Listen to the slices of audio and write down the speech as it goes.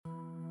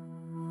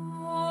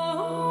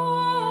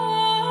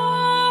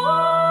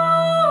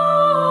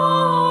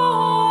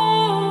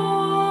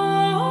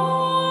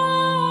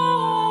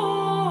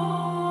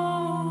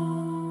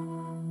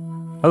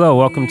Hello,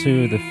 welcome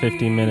to the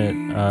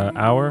 50-minute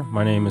hour.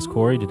 My name is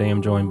Corey. Today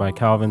I'm joined by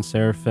Calvin,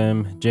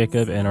 Seraphim,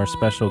 Jacob, and our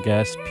special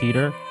guest,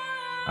 Peter.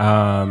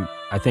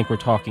 I think we're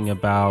talking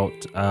about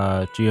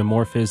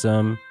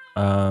geomorphism.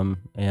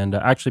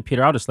 Actually,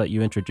 Peter, I'll just let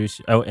you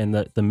introduce. Oh, and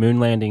the moon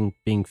landing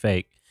being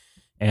fake.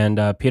 And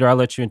Peter, I'll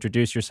let you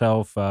introduce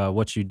yourself,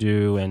 what you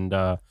do, and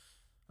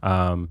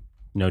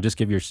just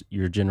give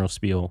your general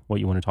spiel, what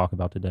you want to talk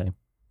about today.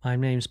 My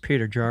name's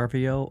Peter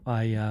Jarvio.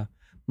 I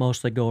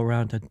mostly go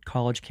around to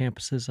college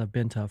campuses. I've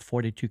been to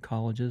 42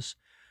 colleges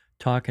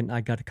talking.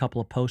 I got a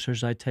couple of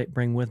posters I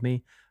bring with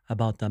me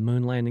about the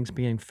moon landings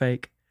being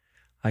fake.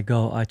 I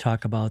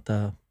talk about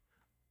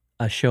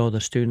I show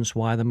the students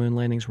why the moon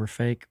landings were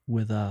fake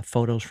with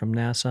photos from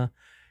NASA,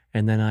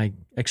 and then I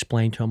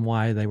explain to them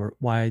why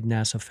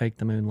NASA faked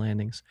the moon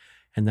landings,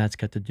 and that's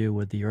got to do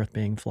with the Earth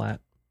being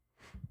flat.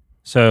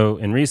 So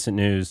in recent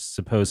news,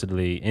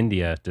 supposedly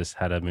India just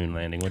had a moon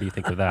landing. What do you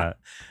think of that?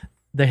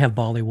 They have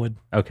Bollywood.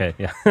 Okay,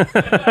 yeah.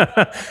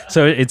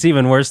 So it's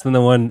even worse than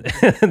the one.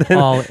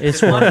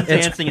 It's worse.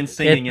 Dancing and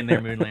singing in their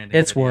moon landing.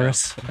 It's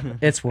worse.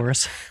 It's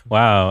worse.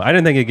 Wow, I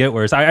didn't think it'd get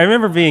worse. I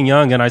remember being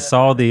young and I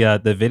saw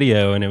the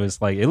video and it was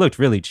like it looked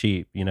really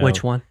cheap. You know,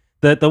 Which one?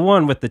 The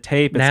one with the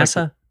tape. It's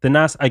NASA. Like the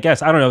NASA. I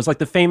guess I don't know. It was like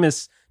the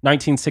famous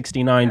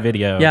 1969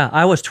 video. Yeah,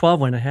 I was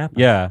 12 when it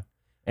happened. Yeah.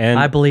 And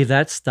I believe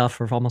that stuff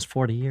for almost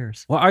 40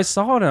 years. Well, I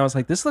saw it and I was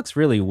like, this looks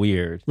really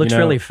weird. Looks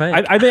really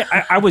fake.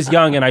 I was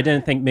young and I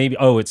didn't think maybe,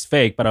 it's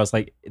fake, but I was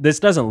like, this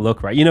doesn't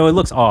look right. You know, it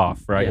looks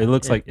off, right? Yeah,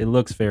 it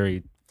looks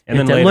very, and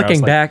then later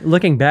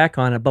looking back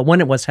on it, but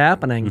when it was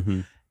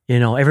happening,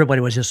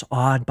 everybody was just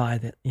awed by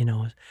that,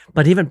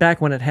 But even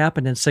back when it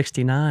happened in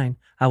 69,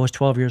 I was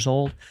 12 years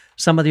old.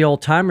 Some of the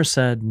old timers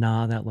said,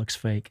 nah, that looks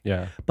fake.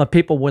 Yeah. But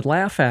people would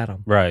laugh at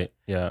them. Right.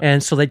 Yeah.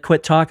 And so they'd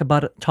quit talking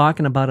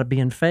about it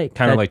being fake.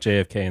 Kind of like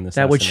JFK in the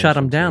that would shut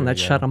them down. Too, That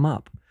shut them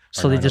up.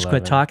 So they just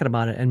quit talking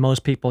about it. And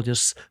most people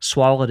just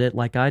swallowed it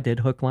like I did,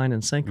 hook, line,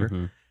 and sinker.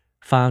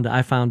 Mm-hmm.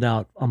 I found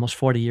out almost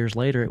 40 years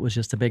later, it was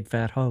just a big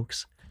fat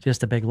hoax,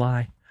 just a big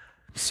lie.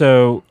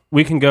 So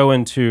we can go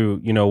into,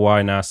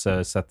 why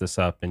NASA set this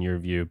up in your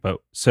view.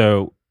 But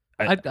so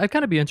I'd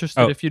kind of be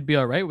interested if you'd be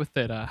all right with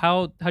it.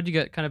 How'd you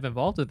get kind of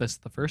involved with this in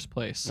the first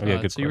place? Okay,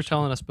 good so you were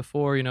telling us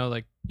before,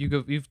 like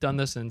you've done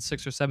this in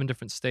 6 or 7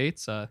 different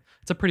states.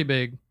 It's a pretty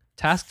big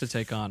task to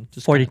take on.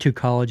 42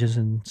 colleges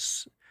in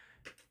 6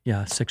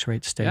 or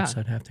 8 states.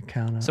 I'd have to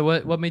count on. So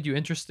what made you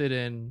interested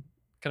in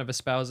kind of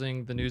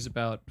espousing the news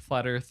about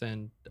flat Earth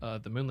and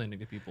the moon landing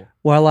to people?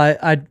 Well,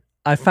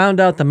 I found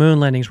out the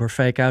moon landings were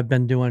fake. I've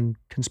been doing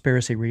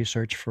conspiracy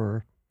research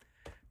for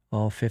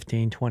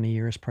 15, 20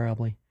 years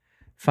probably.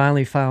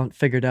 Finally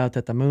figured out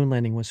that the moon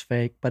landing was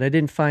fake, but I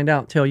didn't find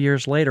out until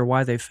years later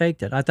why they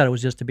faked it. I thought it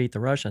was just to beat the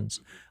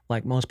Russians,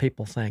 like most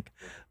people think.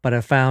 But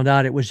I found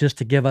out it was just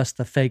to give us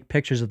the fake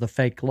pictures of the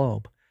fake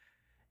globe.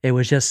 It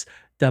was just,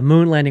 the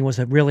moon landing was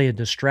really a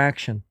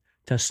distraction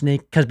to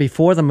sneak, because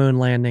before the moon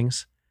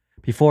landings,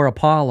 before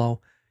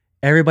Apollo,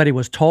 everybody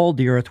was told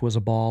the Earth was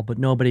a ball, but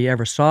nobody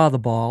ever saw the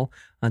ball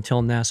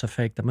until NASA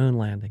faked the moon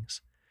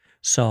landings.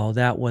 So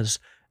that was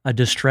a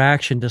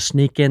distraction to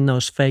sneak in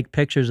those fake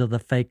pictures of the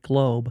fake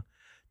globe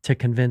to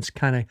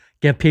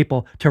get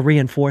people to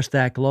reinforce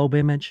that globe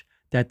image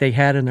that they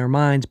had in their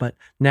minds, but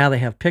now they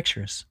have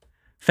pictures,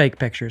 fake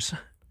pictures.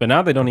 But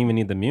now they don't even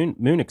need the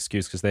moon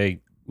excuse because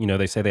they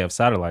say they have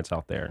satellites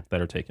out there that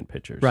are taking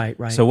pictures. Right.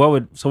 So what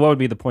would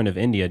be the point of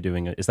India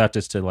doing it? Is that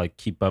just to like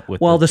keep up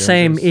with? Well, the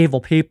same evil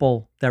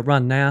people that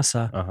run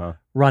NASA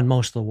run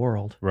most of the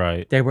world.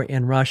 Right. They were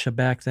in Russia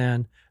back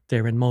then.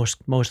 They were in most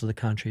of the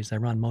countries. They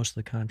run most of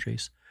the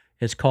countries.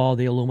 It's called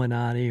the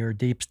Illuminati or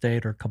Deep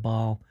State or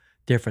Cabal,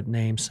 different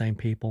names, same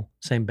people,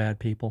 same bad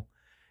people.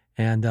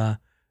 And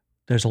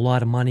there's a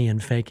lot of money in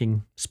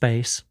faking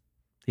space.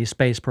 These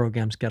space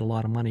programs get a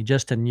lot of money.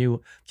 Just in the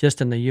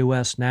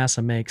U.S.,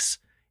 NASA makes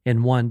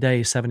in one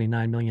day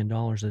 $79 million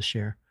this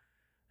year.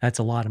 That's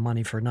a lot of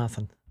money for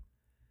nothing.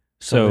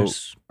 So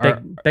there's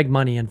big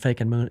money in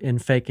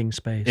faking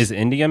space. Is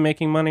India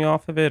making money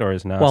off of it, or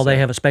is NASA? Well, they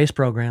have a space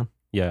program.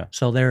 Yeah.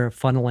 So they're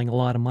funneling a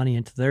lot of money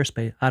into their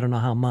space. I don't know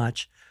how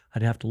much.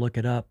 I'd have to look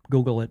it up,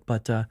 Google it,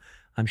 but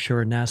I'm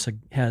sure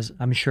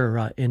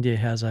India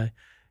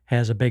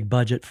has a big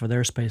budget for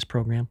their space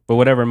program. But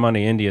whatever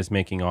money India is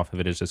making off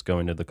of it is just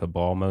going to the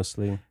cabal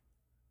mostly.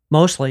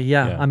 Mostly,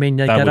 yeah. I mean,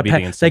 they got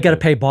to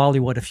pay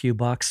Bollywood a few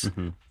bucks.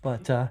 Mm-hmm.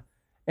 But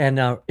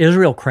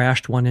Israel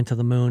crashed one into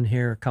the moon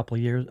here a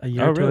year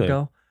or two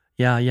ago.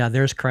 Yeah,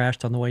 theirs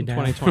crashed on the way down.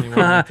 2021,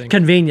 I think.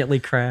 Conveniently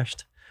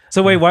crashed.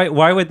 So wait,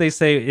 why would they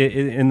say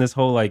in this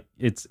whole like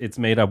it's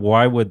made up?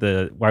 Why would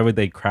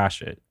they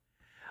crash it?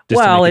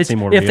 Well, if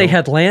they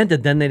had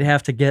landed, then they'd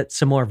have to get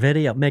some more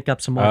video, make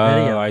up some more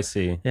video. Oh, I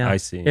see. Yeah. I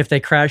see. If they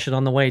crash it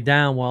on the way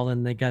down, well,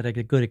 then they got a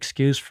good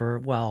excuse for,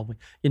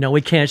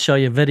 we can't show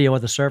you video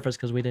of the surface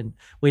because we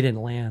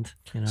didn't land.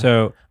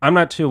 So I'm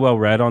not too well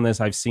read on this.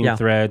 I've seen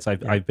threads.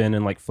 I've been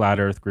in like flat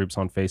Earth groups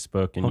on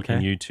Facebook and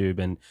YouTube,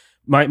 and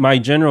my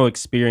general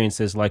experience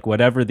is like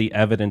whatever the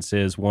evidence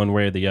is, one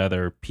way or the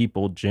other,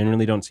 people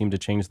generally don't seem to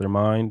change their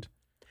mind.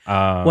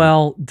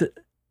 Well,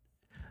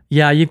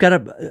 yeah, you've got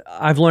to.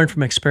 I've learned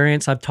from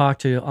experience. I've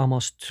talked to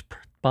almost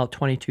about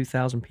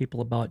 22,000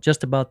 people about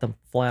the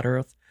flat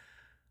Earth.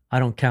 I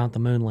don't count the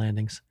moon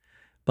landings,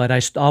 but I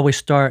always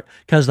start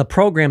because the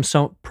programming's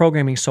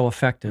so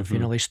effective.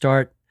 Mhm. They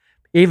start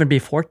even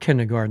before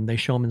kindergarten. They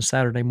show them in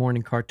Saturday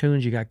morning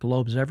cartoons. You got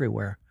globes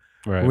everywhere.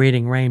 Right.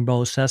 Reading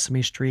Rainbow,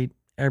 Sesame Street,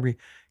 every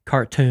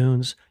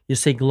cartoons. You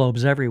see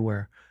globes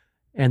everywhere.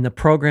 And the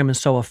program is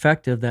so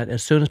effective that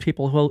as soon as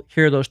people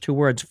hear those two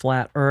words,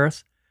 flat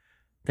Earth,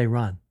 they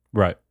run.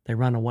 Right. They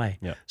run away.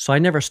 Yeah. So I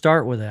never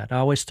start with that. I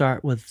always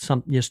start with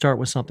you start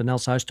with something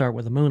else. I start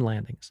with the moon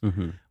landings,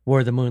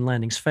 where the moon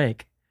landing's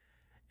fake.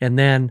 And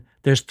then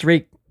there's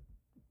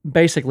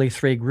basically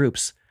three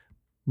groups.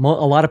 A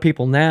lot of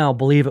people now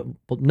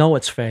know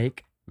it's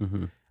fake.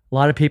 Mm-hmm. A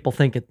lot of people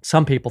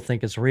some people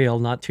think it's real,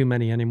 not too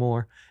many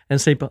anymore.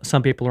 And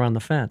some people are on the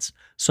fence.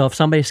 So if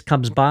somebody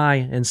comes by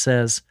and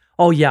says,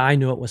 "Oh yeah, I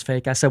knew it was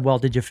fake," I said, "Well,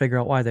 did you figure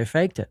out why they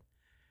faked it?"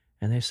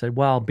 And they said,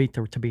 "Well,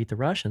 to beat the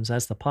Russians."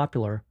 That's the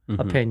popular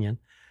opinion.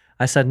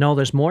 I said, "No,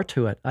 there's more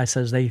to it." I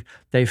says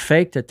they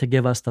faked it to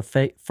give us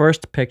the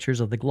first pictures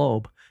of the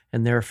globe,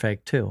 and they're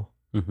fake too.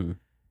 Mm-hmm.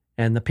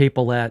 And the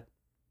people that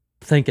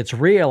think it's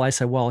real, I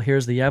said, "Well,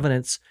 here's the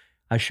evidence."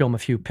 I show them a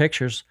few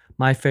pictures.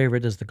 My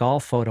favorite is the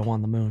golf photo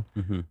on the moon.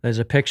 Mm-hmm. There's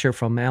a picture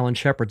from Alan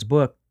Shepard's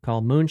book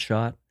called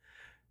Moonshot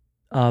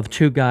of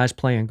two guys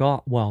playing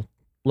golf. Well,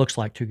 looks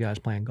like two guys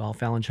playing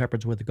golf. Alan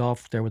Shepard's with the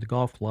golf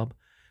club.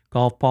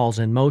 Golf ball's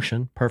in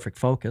motion, perfect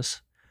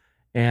focus.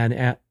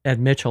 And Ed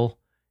Mitchell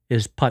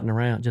is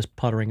just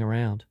puttering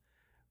around.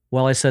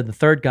 Well, I said the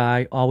third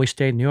guy always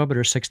stayed in the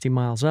orbiter 60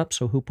 miles up,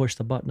 so who pushed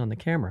the button on the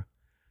camera?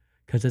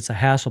 Because it's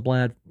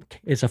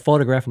a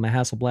photograph from a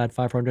Hasselblad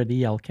 500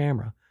 EL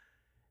camera.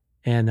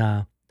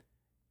 And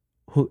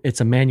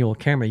it's a manual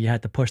camera. You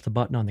had to push the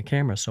button on the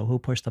camera. So who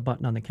pushed the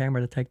button on the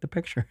camera to take the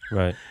picture?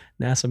 Right.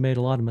 NASA made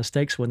a lot of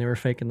mistakes when they were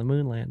faking the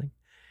moon landing.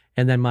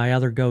 And then my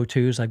other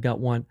go-tos, I've got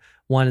one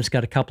that's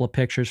got a couple of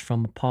pictures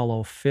from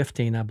Apollo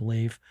 15, I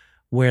believe,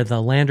 where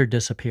the lander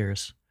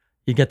disappears.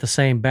 You get the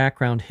same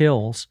background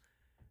hills,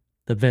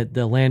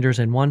 the lander's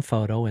in one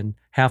photo, and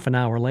half an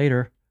hour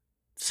later,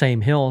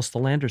 same hills, the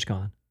lander's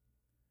gone.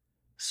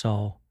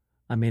 So,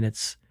 I mean,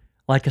 it's,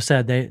 like I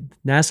said,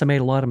 NASA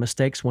made a lot of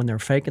mistakes when they're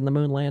faking the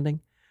moon landing,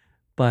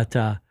 but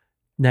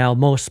now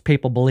most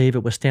people believe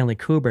it was Stanley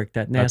Kubrick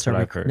that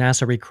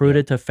NASA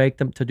recruited to fake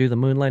them to do the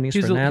moon landings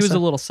for NASA. He was a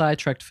little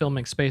sidetracked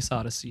filming Space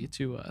Odyssey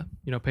to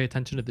pay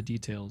attention to the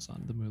details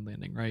on the moon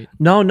landing, right?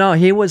 No,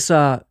 he was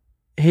a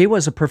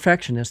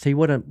perfectionist. He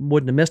wouldn't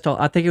have missed all.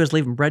 I think he was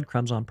leaving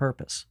breadcrumbs on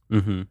purpose.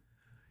 Mm-hmm.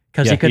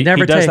 Because he could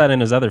never. He does that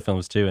in his other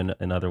films too,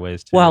 in other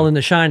ways too. Well, in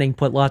The Shining,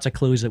 put lots of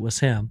clues it was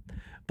him,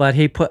 but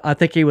I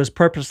think he was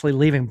purposely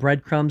leaving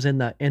breadcrumbs in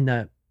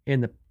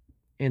the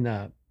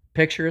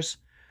pictures,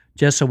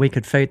 just so we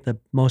could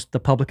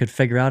the public could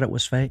figure out it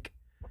was fake.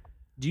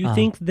 Do you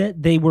think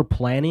that they were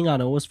planning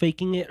on always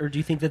faking it, or do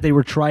you think that they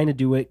were trying to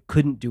do it,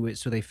 couldn't do it,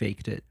 so they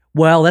faked it?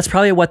 Well, that's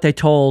probably what they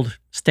told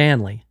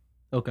Stanley.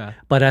 Okay.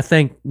 But I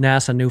think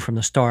NASA knew from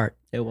the start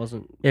it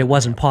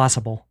wasn't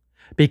possible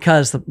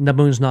because the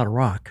moon's not a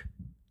rock.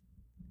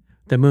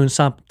 The moon's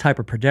some type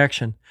of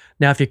projection.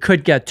 Now, if you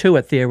could get to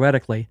it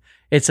theoretically,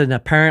 it's an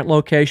apparent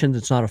location.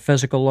 It's not a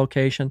physical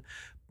location.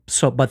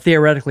 So, but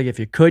theoretically, if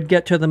you could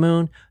get to the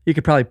moon, you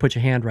could probably put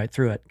your hand right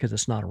through it because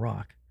it's not a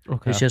rock.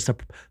 Okay. It's just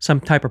some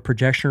type of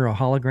projection or a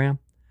hologram.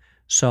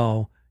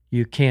 So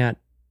you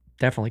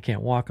definitely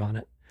can't walk on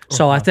it.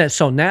 So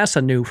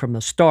NASA knew from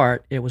the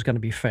start it was going to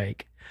be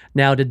fake.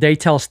 Now, did they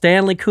tell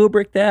Stanley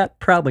Kubrick that?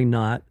 Probably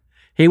not.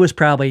 He was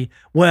probably,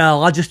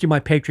 well, I'll just do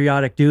my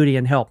patriotic duty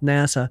and help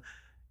NASA.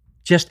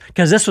 Just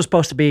because this was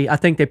supposed to be, I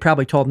think they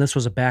probably told him this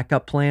was a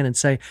backup plan and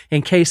say,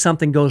 in case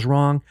something goes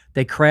wrong,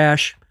 they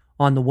crash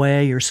on the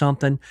way or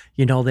something,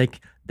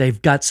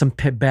 they've got some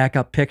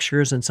backup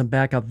pictures and some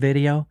backup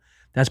video.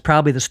 That's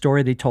probably the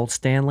story they told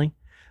Stanley.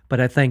 But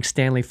I think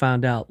Stanley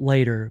found out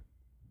later,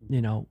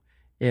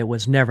 it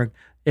was never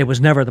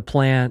the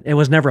plan. It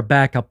was never a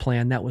backup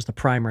plan. That was the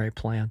primary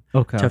plan.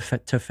 Okay. To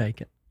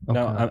fake it. Okay.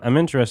 Now, I'm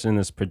interested in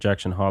this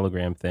projection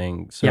hologram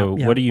thing. So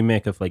Yeah. what do you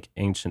make of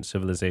ancient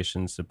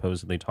civilizations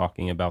supposedly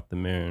talking about the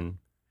moon?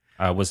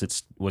 Was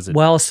it?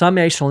 Well, some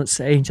ancient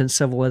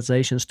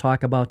civilizations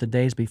talk about the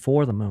days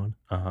before the moon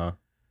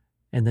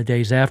and the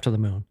days after the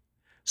moon.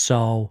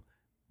 So,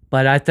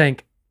 but I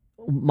think,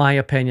 my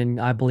opinion,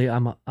 I believe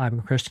I'm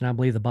a Christian. I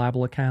believe the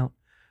Bible account.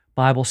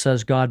 Bible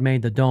says God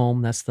made the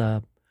dome. That's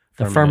the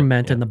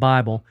firmament in the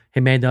Bible. He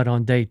made that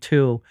on day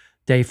 2.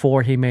 Day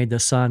 4, he made the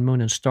sun,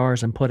 moon, and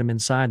stars and put them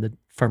inside the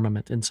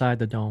firmament, inside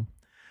the dome.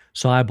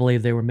 So I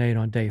believe they were made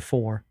on day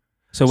 4.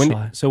 So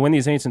when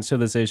these ancient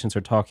civilizations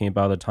are talking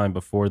about the time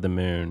before the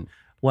moon,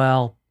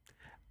 well,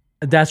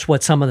 that's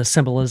what some of the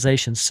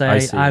civilizations say. I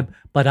see.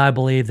 But I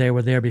believe they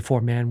were there before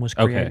man was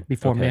created.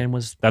 Man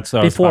was that's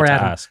what before I was about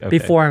to ask. Okay.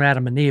 Before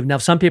Adam and Eve. Now,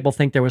 some people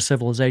think there were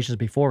civilizations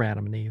before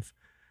Adam and Eve.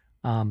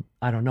 I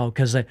don't know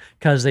because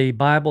the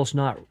Bible's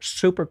not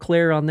super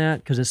clear on that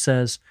because it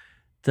says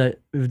that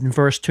in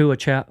verse 2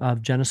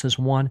 of Genesis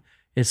 1,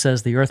 it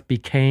says the earth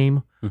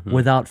became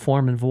without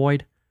form and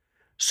void.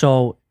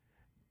 So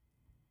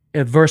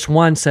if verse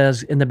 1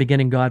 says, in the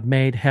beginning God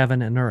made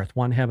heaven and earth,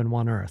 one heaven,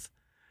 one earth.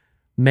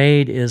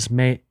 Made is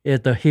made,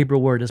 the Hebrew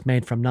word is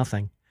made from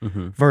nothing.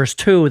 Verse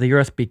 2, the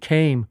earth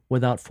became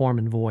without form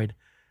and void.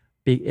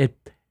 It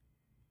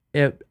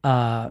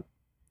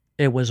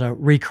was a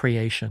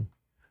recreation.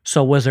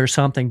 So was there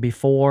something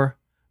before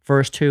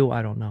verse 2?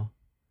 I don't know.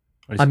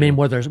 I mean,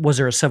 was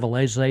there a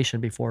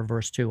civilization before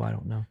verse 2? I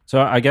don't know.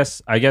 So I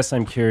guess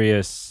I'm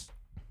curious,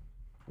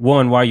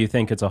 one, why you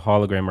think it's a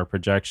hologram or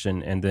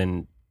projection, and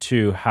then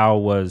two, how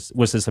was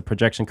this a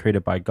projection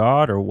created by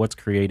God, or what's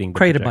creating the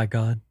Created by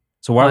God.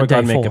 So why would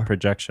God make a day 4.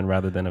 projection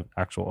rather than an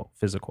actual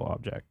physical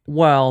object?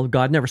 Well,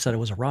 God never said it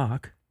was a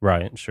rock.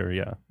 Right, sure,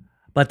 yeah.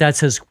 But that's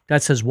his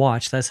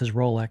watch. That's his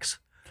Rolex.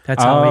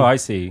 That's how I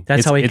see.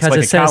 That's how he. It's like it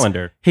a says,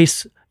 calendar. He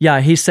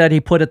said he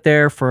put it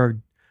there for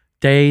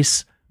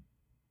days,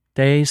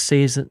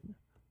 season.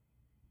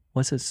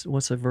 What's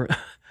the verb?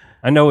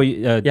 I know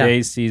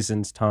days,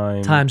 seasons,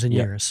 times and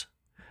years.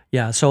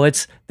 Yeah, so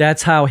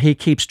that's how he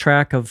keeps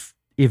track of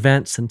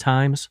events and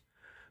times.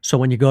 So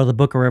when you go to the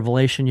book of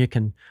Revelation, you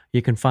can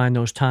find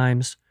those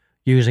times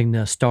using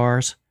the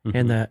stars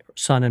and the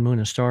sun and moon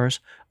and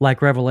stars,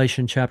 like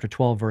Revelation chapter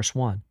 12, verse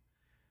 1.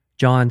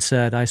 John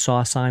said, I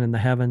saw a sign in the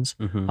heavens,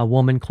 a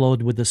woman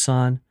clothed with the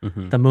sun,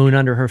 the moon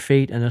under her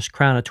feet, and a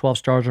crown of 12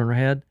 stars on her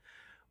head.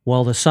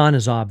 Well, the sun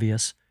is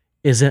obvious.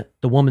 Is it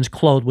the woman's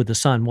clothed with the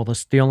sun? Well,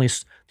 the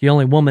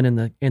only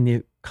woman in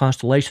the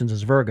constellations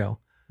is Virgo.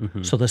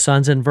 So the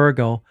sun's in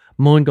Virgo,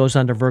 moon goes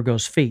under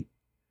Virgo's feet.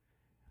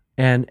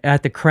 And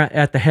at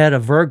the head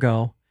of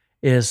Virgo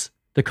is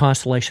the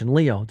constellation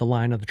Leo, the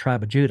line of the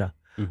tribe of Judah.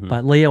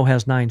 But Leo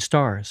has 9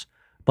 stars.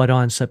 But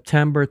on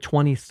September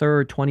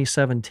 23rd,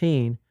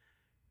 2017,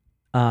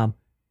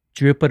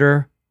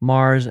 Jupiter,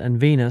 Mars, and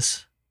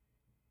Venus,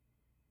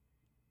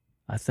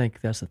 I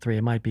think that's the 3,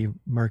 it might be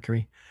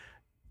Mercury.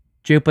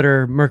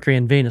 Jupiter, Mercury,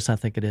 and Venus, I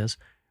think it is,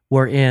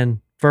 were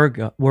in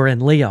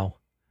Leo.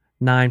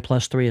 9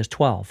 plus 3 is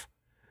 12.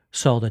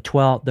 So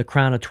the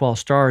crown of 12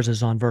 stars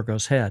is on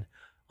Virgo's head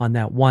on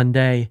that one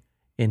day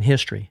in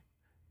history,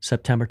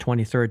 September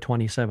 23rd,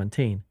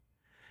 2017.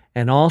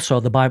 And also,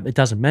 the Bible, it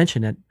doesn't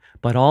mention it,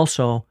 but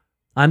also,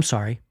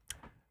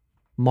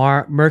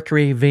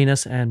 Mercury,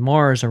 Venus, and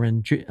Mars are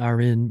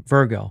in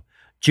Virgo.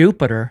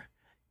 Jupiter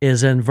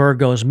is in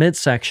Virgo's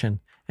midsection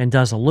and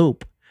does a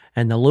loop,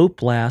 and the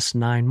loop lasts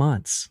 9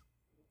 months,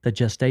 the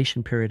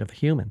gestation period of a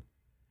human.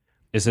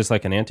 Is this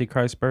like an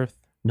Antichrist birth?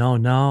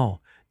 No.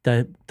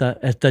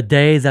 The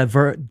day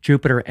that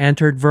Jupiter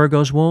entered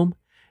Virgo's womb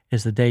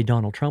is the day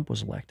Donald Trump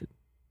was elected.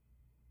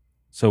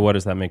 So what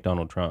does that make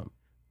Donald Trump?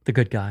 The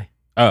good guy.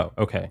 Oh,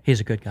 okay. He's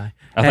a good guy.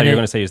 I thought you were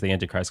going to say he's the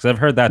Antichrist, because I've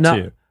heard that too.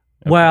 Okay.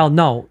 Well,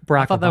 no, Barack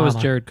Obama. I thought that was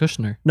Jared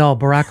Kushner. No,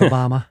 Barack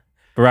Obama.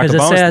 Barack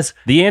Obama says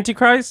the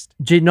Antichrist?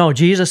 No,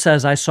 Jesus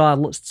says, I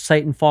saw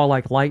Satan fall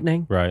like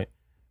lightning. Right.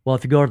 Well,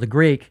 if you go to the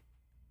Greek,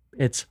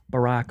 it's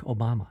Barack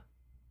Obama.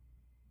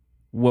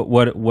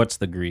 What's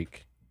the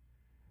Greek?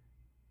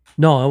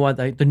 No,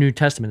 the New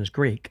Testament is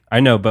Greek. I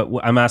know, but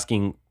I'm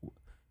asking,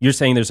 you're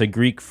saying there's a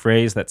Greek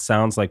phrase that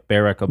sounds like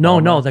Barack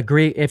Obama? No, the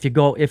Greek, if you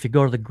go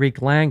to the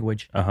Greek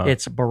language,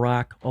 it's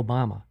Barack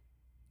Obama.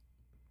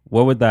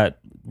 What would that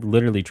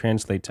literally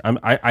translate to?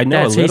 I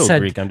know a little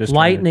Greek. I'm just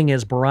lightning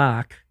is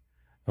Barack.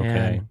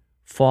 Okay. And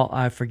fall,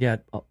 I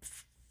forget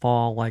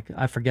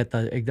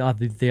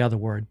the other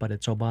word, but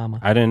it's Obama.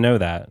 I didn't know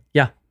that.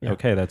 Yeah.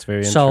 Okay, that's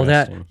very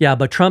interesting.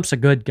 But Trump's a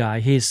good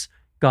guy. He's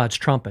God's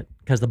trumpet,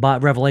 because the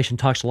Revelation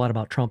talks a lot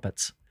about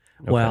trumpets.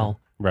 Okay. Well,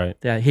 right.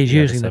 Yeah, he's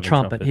using the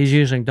trumpet. Trumpets. He's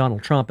using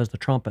Donald Trump as the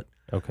trumpet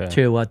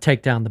to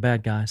take down the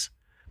bad guys.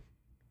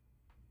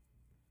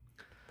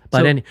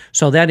 But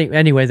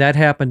anyway, that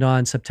happened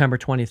on September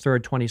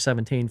 23rd,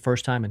 2017,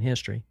 first time in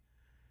history.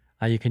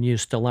 You can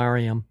use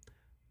Stellarium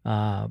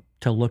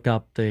to look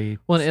up the...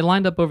 Well, it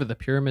lined up over the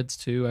pyramids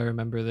too. I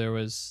remember there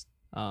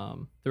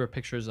were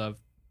pictures of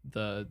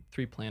the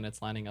 3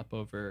 planets lining up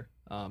over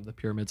the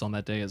pyramids on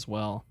that day as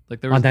well. Like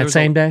there was, on that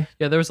same day?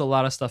 Yeah, there was a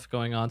lot of stuff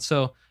going on.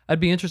 So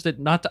I'd be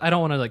interested, I don't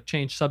want to like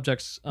change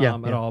subjects at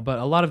all, but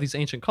a lot of these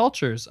ancient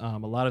cultures, a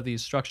lot of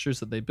these structures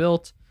that they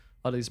built,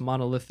 a lot of these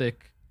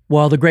monolithic...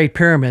 Well, the Great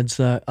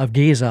Pyramids of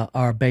Giza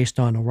are based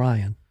on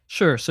Orion.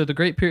 Sure. So the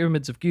Great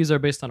Pyramids of Giza are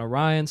based on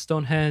Orion.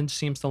 Stonehenge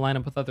seems to line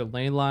up with other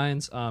ley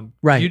lines.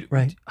 Right.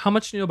 How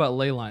much do you know about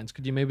ley lines?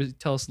 Could you maybe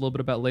tell us a little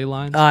bit about ley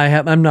lines?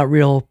 I'm not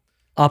real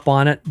up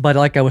on it, but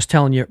like I was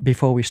telling you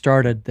before we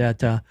started,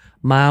 that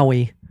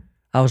Maui,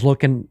 I was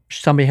looking,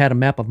 somebody had a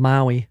map of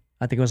Maui.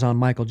 I think it was on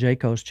Michael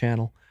Jaco's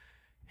channel.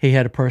 He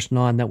had a person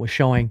on that was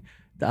showing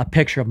a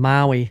picture of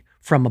Maui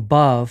from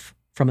above,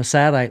 from a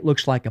satellite,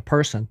 looks like a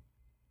person,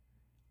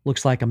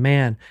 looks like a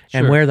man.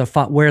 Sure. And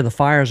where the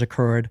fires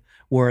occurred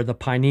were the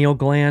pineal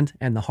gland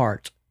and the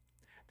heart.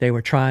 They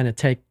were trying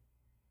to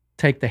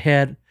take the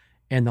head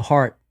and the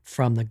heart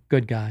from the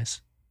good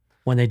guys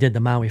when they did the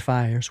Maui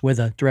fires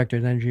with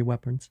directed energy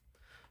weapons.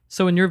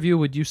 So in your view,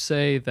 would you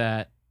say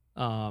that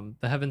the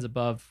heavens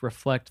above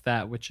reflect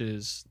that which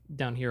is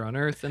down here on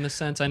Earth in a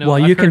sense. I know.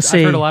 Well, I've see.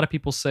 I've heard a lot of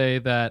people say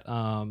that,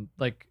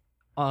 like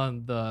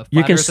on the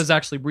flat Earth is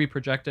actually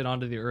reprojected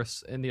onto the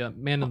Earth, and the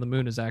man in the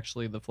moon is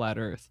actually the flat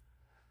Earth.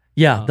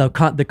 Yeah, the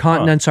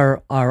continents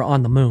are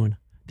on the moon.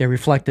 They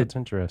reflected. That's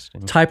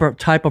interesting. Type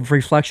of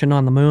reflection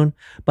on the moon,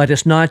 but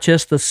it's not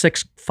just the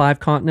 5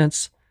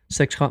 continents.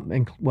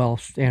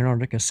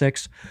 Antarctica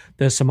 6.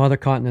 There's some other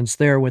continents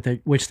there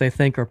which they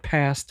think are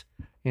past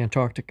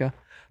Antarctica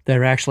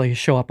that actually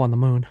show up on the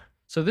moon.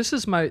 So this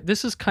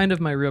is kind of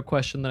my real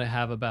question that I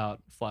have about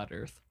flat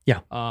Earth.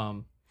 Yeah.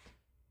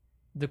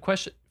 The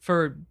question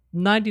for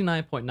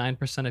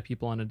 99.9% of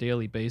people on a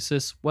daily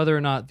basis, whether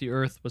or not the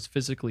Earth was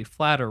physically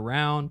flat or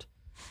round,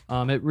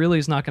 it really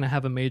is not going to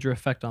have a major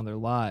effect on their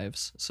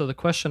lives. So the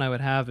question I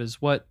would have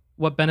is what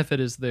benefit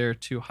is there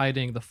to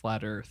hiding the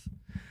flat Earth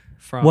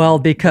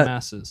from because the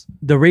masses?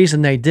 The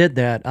reason they did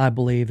that, I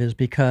believe, is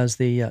because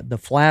the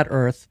flat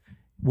Earth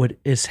with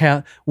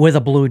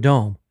a blue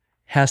dome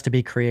has to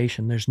be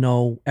creation. There's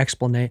no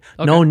explanation,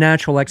 no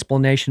natural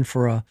explanation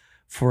for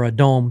a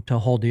dome to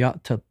hold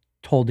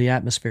the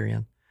atmosphere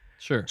in.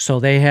 Sure. So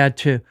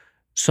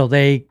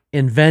they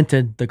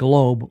invented the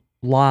globe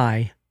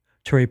lie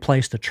to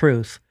replace the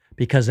truth,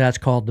 because that's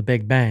called the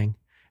Big Bang,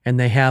 and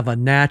they have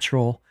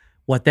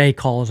what they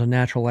call as a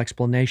natural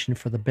explanation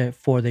for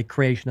the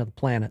creation of the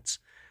planets.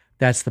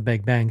 That's the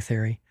Big Bang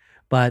theory.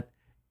 But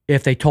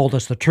if they told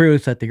us the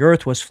truth that the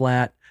Earth was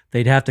flat,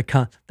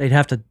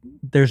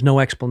 there's no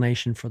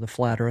explanation for the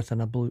flat Earth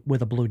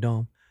with a blue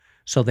dome.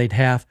 So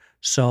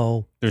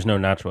there's no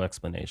natural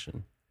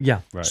explanation.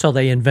 Yeah. Right. So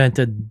they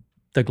invented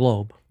the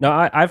globe.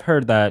 Now, I've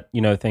heard that,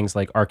 things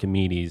like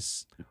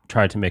Archimedes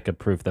tried to make a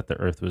proof that the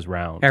Earth was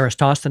round.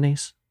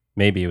 Aristophanes?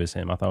 Maybe it was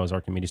him. I thought it was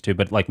Archimedes too,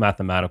 but like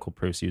mathematical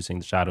proofs using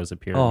the shadows of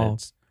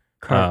pyramids.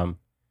 Not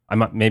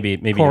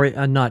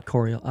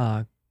Corey.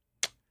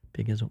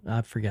 Because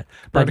I forget.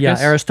 But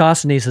yeah,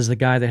 Aristophanes is the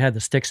guy that had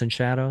the sticks and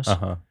shadows.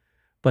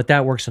 But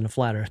that works in a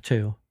flat Earth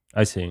too.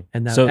 I see.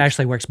 And that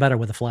actually works better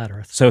with a flat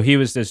Earth. So he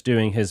was just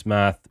doing his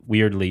math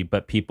weirdly,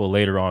 but people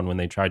later on, when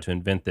they tried to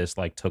invent this,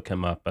 took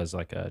him up as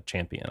like a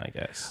champion, I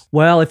guess.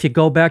 Well, if you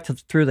go back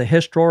through the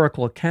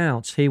historical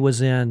accounts, he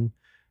was in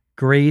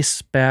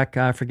Greece back,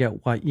 I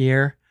forget what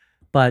year,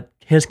 but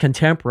his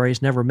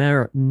contemporaries never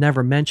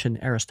mentioned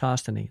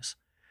Aristophanes.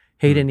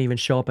 He didn't even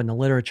show up in the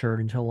literature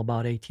until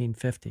about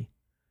 1850.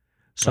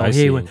 So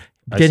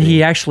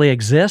he actually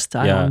exist?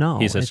 I don't know.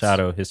 He's a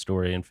shadow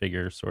historian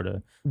figure, sort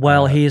of.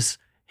 Well, he's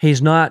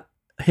not.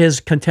 His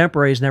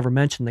contemporaries never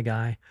mentioned the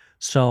guy.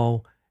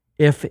 So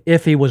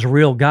if he was a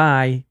real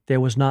guy, there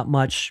was not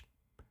much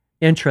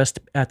interest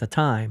at the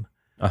time.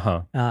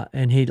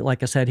 And he,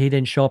 like I said, he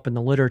didn't show up in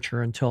the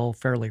literature until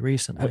fairly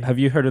recently. Have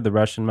you heard of the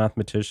Russian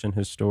mathematician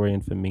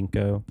historian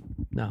Fomenko?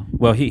 No.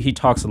 Well, he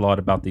talks a lot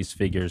about these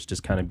figures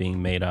just kind of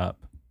being made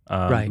up,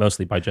 right.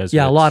 Mostly by Jesuits.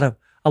 Yeah,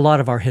 a lot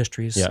of our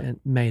history is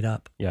made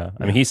up. Yeah,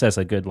 I mean, he says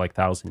a good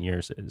 1,000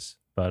 years is,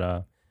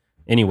 but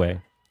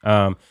anyway,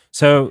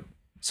 so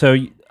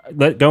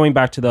going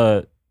back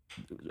to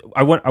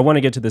I want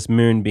to get to this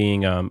moon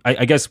being,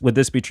 I guess, would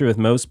this be true with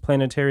most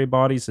planetary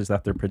bodies? Is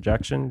that they're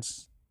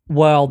projections?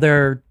 Well,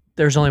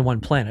 there's only one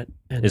planet,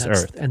 and that's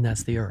Earth, and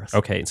that's the Earth.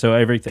 Okay, so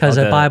everything, because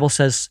the Bible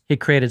says He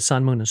created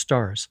sun, moon, and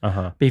stars.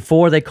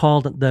 Before they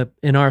called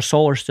in our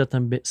solar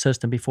system,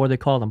 before they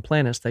called them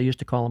planets, they used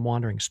to call them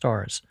wandering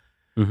stars.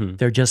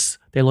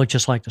 They look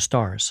just like the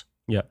stars.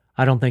 Yeah,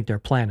 I don't think they're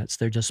planets.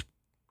 They're just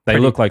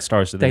look like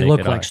stars. They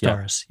look like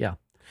stars. Yeah.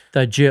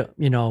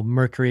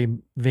 Mercury,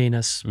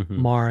 Venus,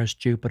 Mars,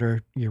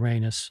 Jupiter,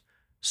 Uranus,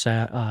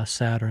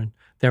 Saturn.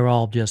 They're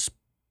all just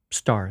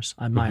stars,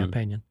 in my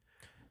opinion.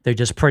 They're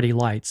just pretty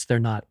lights. They're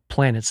not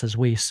planets as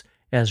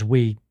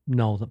we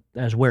know,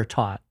 as we're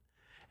taught.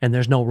 And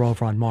there's no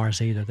rover on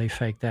Mars either. They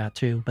faked that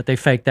too. But they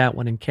faked that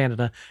one in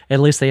Canada. At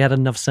least they had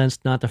enough sense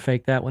not to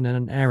fake that one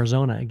in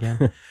Arizona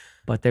again.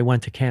 But they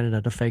went to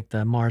Canada to fake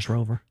the Mars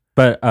rover.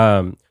 But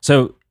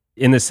so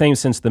in the same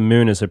sense, the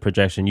moon is a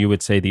projection. You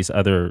would say these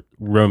other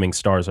roaming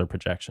stars are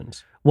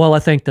projections. Well, I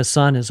think the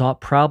sun is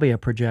probably a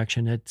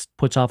projection. It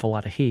puts off a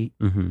lot of heat.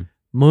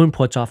 Moon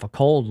puts off a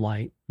cold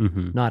light,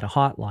 not a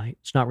hot light.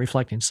 It's not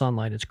reflecting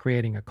sunlight. It's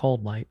creating a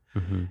cold light.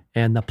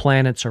 And the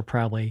planets are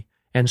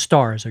and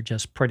stars are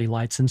just pretty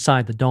lights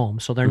inside the dome.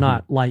 So they're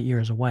not light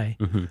years away.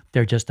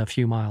 They're just a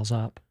few miles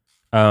up.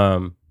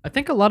 I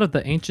think a lot of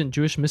the ancient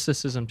Jewish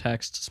mysticism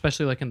texts,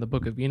 especially like in the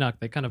Book of Enoch,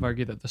 they kind of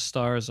argue that the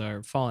stars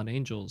are fallen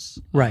angels.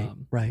 Right.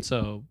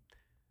 So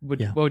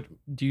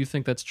do you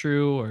think that's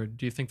true, or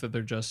do you think that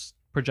they're just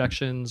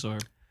projections? Or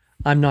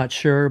I'm not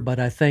sure, but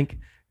I think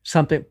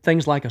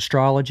things like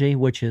astrology,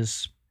 would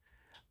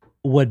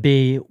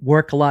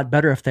work a lot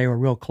better if they were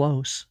real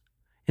close.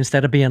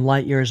 Instead of being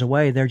light years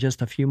away, they're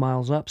just a few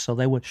miles up, so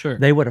they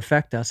would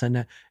affect us.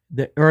 And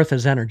the Earth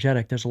is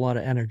energetic. There's a lot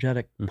of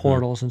energetic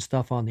portals and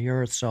stuff on the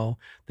Earth, so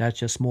that's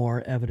just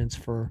more evidence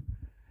for.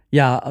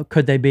 Yeah,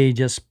 could they be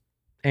just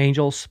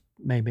angels?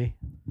 Maybe.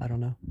 I don't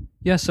know.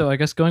 Yeah, so I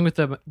guess going with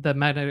the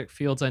magnetic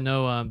fields, I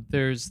know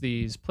there's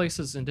these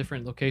places in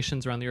different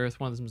locations around the Earth.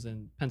 One of them's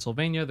in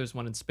Pennsylvania. There's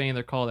one in Spain.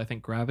 They're called, I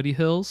think, gravity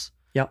hills.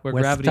 Yep, Where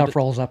where gravity stuff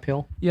rolls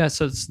uphill. Yeah,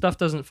 so stuff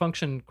doesn't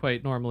function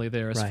quite normally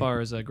there as Right. far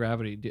as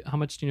gravity. How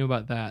much do you know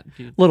about that?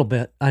 A little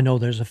bit. I know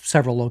there's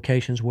several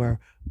locations where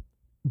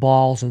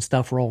balls and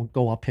stuff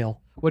go uphill.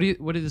 What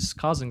is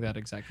causing that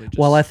exactly?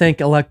 Well, I think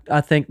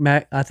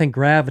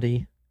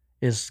gravity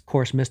is, of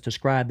course,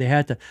 misdescribed. They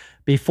had to,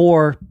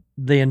 before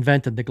they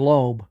invented the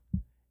globe,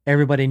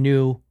 everybody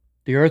knew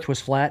the Earth was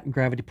flat and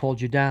gravity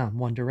pulled you down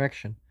one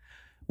direction.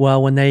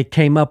 Well, when they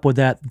came up with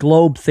that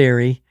globe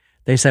theory,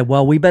 they said,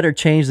 well, we better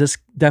change this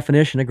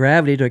definition of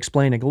gravity to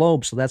explain a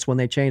globe. So that's when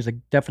they changed the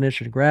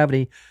definition of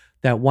gravity,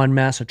 that one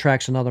mass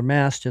attracts another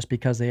mass just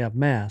because they have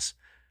mass.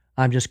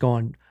 I just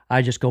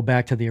go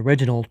back to the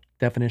original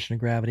definition of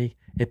gravity.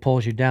 It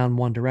pulls you down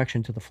one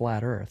direction to the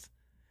flat Earth.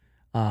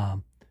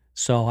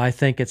 So I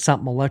think it's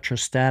something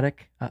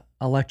electrostatic.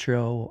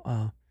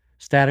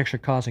 Statics are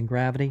causing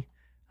gravity.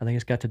 I think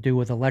it's got to do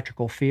with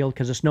electrical field,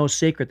 because it's no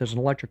secret there's an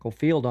electrical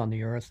field on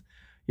the Earth.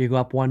 You go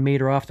up 1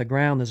 meter off the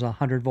ground, there's a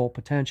 100-volt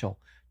potential.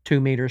 2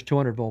 meters,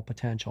 200-volt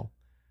potential.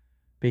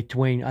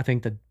 I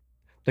think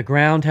the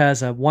ground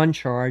has a one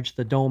charge,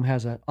 the dome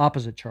has an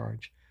opposite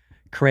charge.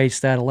 Creates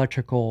that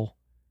electrical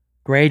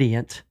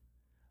gradient.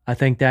 I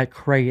think that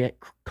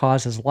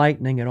causes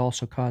lightning. It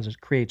also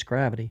creates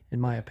gravity,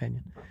 in my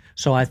opinion.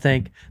 So I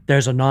think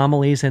there's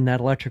anomalies in that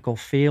electrical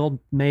field,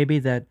 maybe,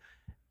 that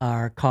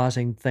are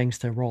causing things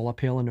to roll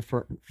uphill in a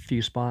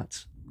few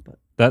spots. But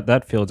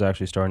That field's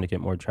actually starting to get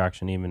more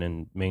traction even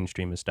in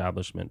mainstream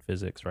establishment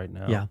physics right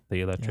now. Yeah.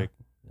 The electric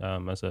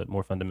as a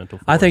more fundamental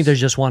force. I think there's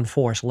just one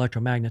force,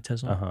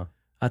 electromagnetism. Uh-huh.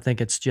 I think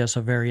it's just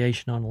a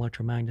variation on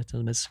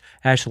electromagnetism. It's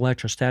actually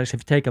electrostatics.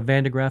 If you take a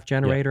Van de Graaff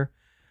generator,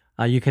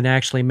 you can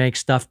actually make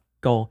stuff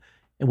go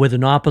with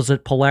an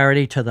opposite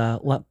polarity to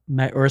the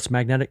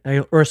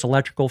Earth's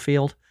electrical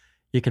field.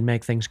 You can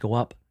make things go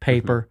up.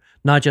 Paper,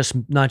 not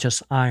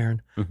just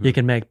iron. You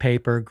can make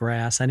paper,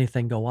 grass,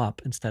 anything go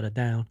up instead of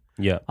down.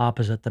 Yeah.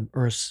 Opposite the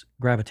Earth's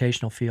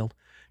gravitational field,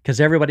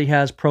 because everybody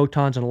has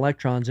protons and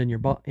electrons in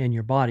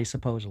your body.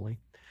 Supposedly,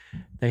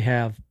 they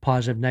have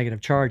positive, negative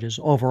charges.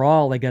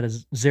 Overall, they get a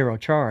zero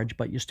charge,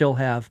 but you still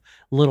have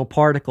little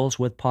particles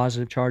with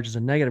positive charges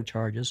and negative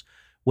charges,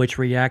 which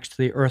reacts to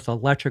the Earth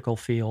electrical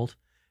field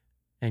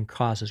and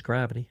causes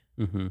gravity.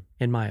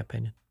 In my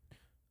opinion.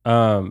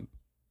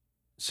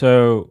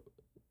 So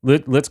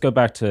let's go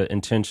back to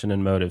intention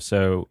and motive.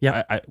 So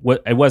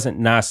it wasn't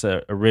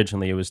NASA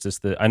originally. It was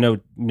just I know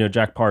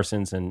Jack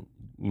Parsons, and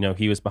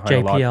he was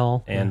behind JPL, a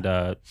lot,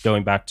 and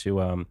going back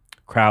to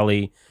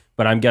Crowley.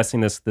 But I'm guessing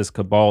this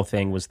cabal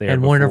thing was there.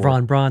 And before. Werner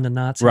von Braun, the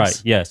Nazis.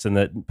 Right. Yes, and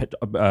the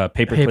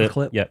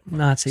paperclip. Yeah.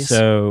 Nazis.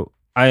 So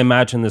I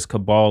imagine this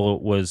cabal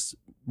was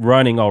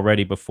running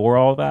already before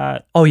all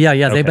that. Oh yeah.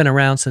 They've Okay. been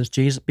around since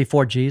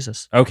before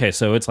Jesus. Okay,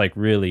 so it's like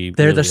really.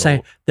 They're really the same.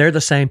 old. They're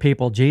the same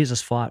people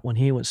Jesus fought when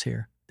he was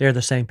here. They're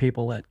the same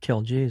people that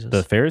killed Jesus.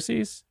 The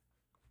Pharisees.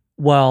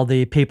 Well,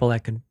 the people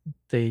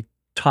the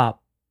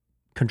top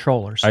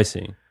controllers. I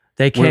see.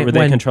 They can't. Were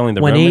they controlling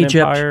the when Roman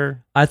Egypt,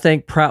 Empire? I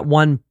think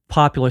one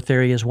popular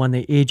theory is when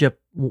the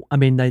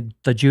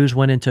Jews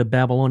went into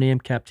Babylonian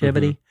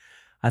captivity.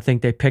 I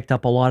think they picked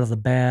up a lot of the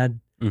bad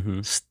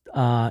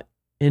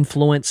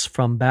influence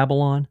from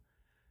Babylon.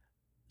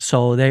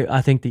 So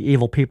I think the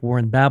evil people were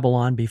in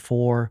Babylon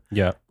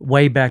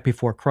way back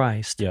before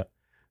Christ. Yeah.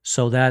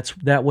 So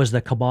that was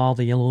the cabal,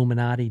 the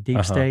Illuminati,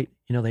 deep state.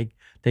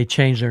 They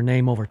changed their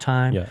name over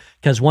time. Yeah.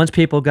 Because once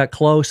people got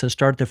close and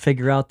started to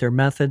figure out their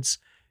methods,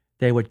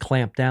 they would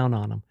clamp down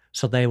on them.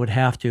 So they would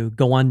have to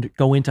go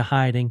into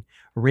hiding,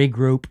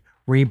 regroup,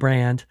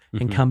 rebrand,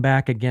 and come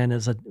back again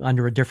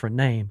under a different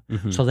name.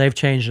 So they've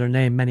changed their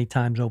name many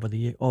times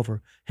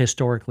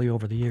historically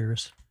over the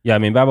years. Yeah, I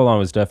mean, Babylon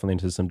was definitely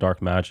into some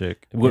dark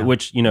magic,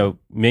 which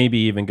maybe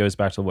even goes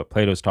back to what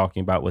Plato's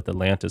talking about with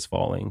Atlantis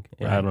falling.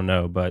 Right. I don't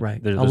know, but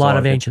there's a lot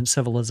of ancient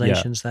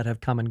civilizations that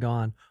have come and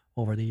gone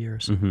over the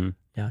years.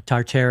 Yeah,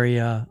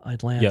 Tartaria,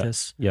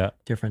 Atlantis,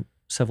 different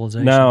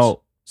civilizations.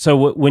 Now,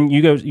 so when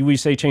we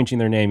say changing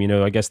their name,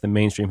 I guess the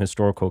mainstream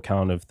historical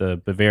account of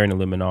the Bavarian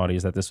Illuminati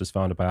is that this was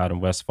founded by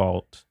Adam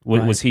Westphal.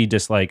 Was he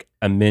just like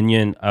a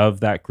minion of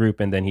that group,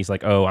 and then he's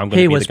like, oh, I'm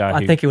going to be the guy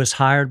I think he was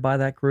hired by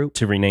that group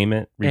to rename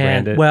it,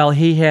 rebrand it? Well,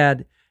 he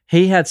had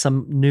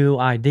some new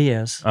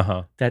ideas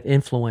that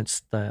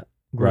influenced the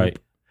group. Right.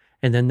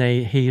 And then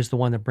he's the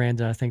one that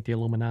branded, I think, the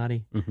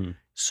Illuminati.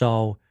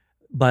 So,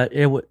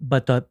 it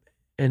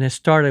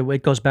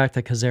goes back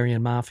to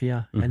Khazarian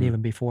Mafia and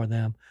even before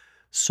them.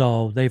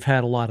 So they've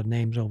had a lot of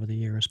names over the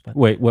years. But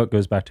wait, what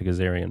goes back to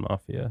Khazarian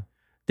Mafia?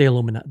 The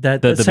Illuminati, the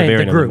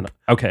Bavarian group.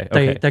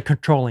 Okay. The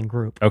controlling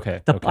group.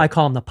 Okay. I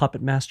call them the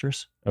puppet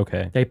masters.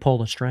 Okay. They pull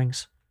the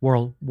strings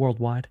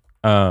worldwide.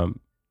 When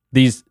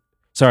you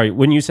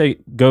say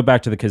go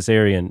back to the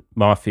Khazarian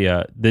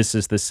Mafia, this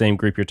is the same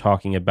group you're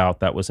talking about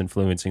that was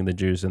influencing the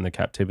Jews in the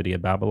captivity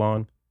of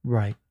Babylon?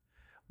 Right.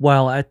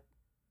 Well, I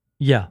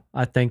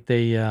think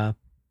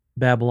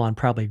Babylon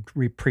probably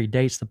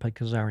predates the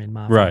Khazarian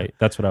Mafia. Right.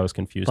 That's what I was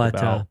confused But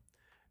about.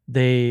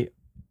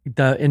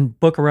 in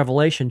Book of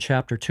Revelation,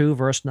 chapter 2,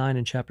 verse 9,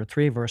 and chapter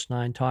 3, verse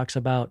 9, talks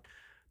about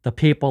the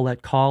people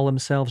that call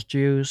themselves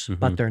Jews,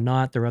 but they're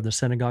not. They're of the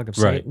synagogue of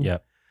Right. Satan. Yeah.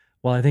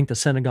 Well, I think the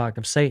synagogue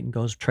of Satan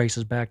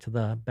traces back to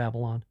the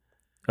Babylon.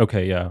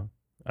 Okay. Yeah.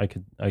 I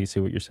can see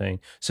what you're saying.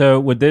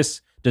 So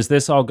does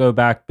this all go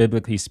back,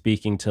 biblically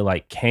speaking, to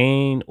like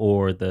Cain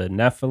or the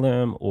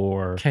Nephilim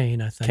or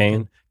Cain, I think.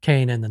 Cain?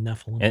 Cain and the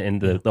Nephilim.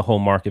 And the whole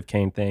Mark of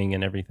Cain thing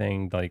and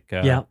everything, like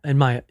I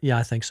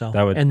think so.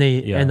 That would- and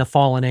yeah. the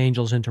fallen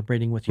angels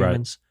interbreeding with Right.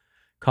 humans,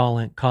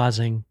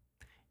 causing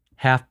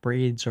half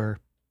breeds or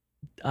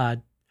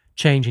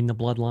changing the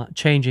bloodline,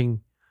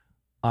 changing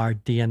our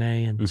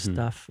DNA and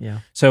stuff. Yeah.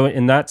 So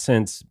in that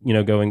sense,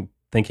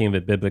 thinking of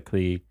it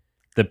biblically,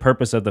 the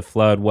purpose of the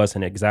flood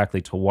wasn't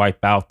exactly to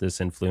wipe out this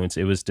influence.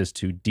 It was just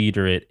to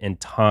deter it in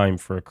time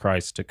for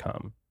Christ to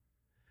come.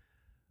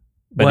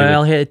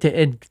 But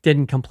it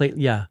didn't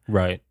completely. Yeah.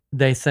 Right.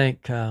 They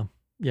think.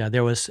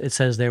 There was. It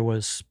says there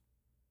was.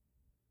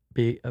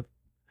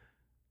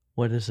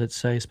 What does it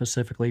say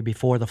specifically?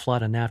 Before the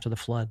flood and after the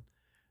flood,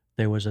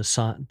 there was a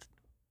son.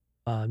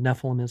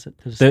 Nephilim, is it?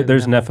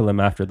 There's Nephilim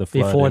after the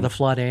flood. Before the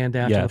flood and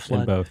after the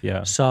flood. In both.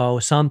 Yeah. So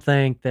some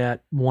think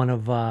that one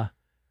of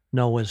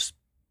Noah's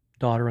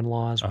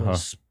daughter-in-laws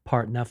was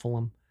part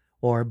Nephilim,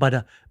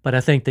 but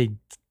I think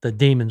the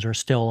demons are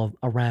still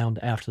around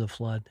after the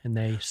flood, and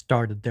they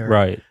started their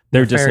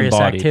They're nefarious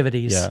disembodied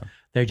activities. Yeah.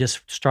 They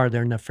just started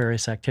their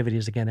nefarious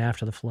activities again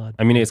after the flood.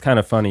 I mean, it's kind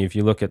of funny if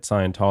you look at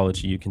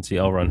Scientology, you can see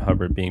L. Ron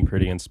Hubbard being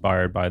pretty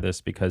inspired by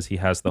this because he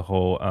has the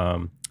whole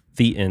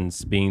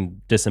Thetans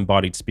being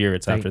disembodied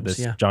spirits after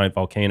this giant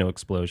volcano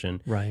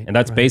explosion. Right. And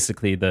that's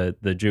basically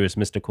the Jewish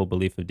mystical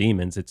belief of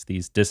demons. It's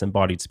these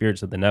disembodied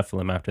spirits of the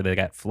Nephilim after they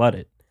got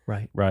flooded.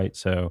 Right. Right.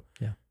 So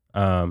yeah.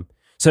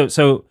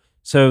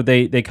 So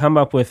they come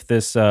up with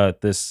this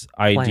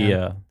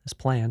idea, this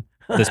plan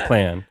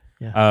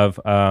of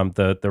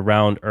the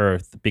round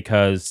Earth,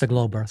 because the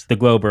globe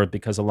Earth,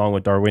 because along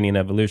with Darwinian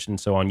evolution and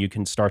so on, you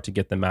can start to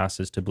get the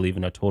masses to believe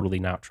in a totally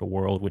natural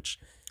world, which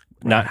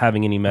not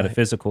having any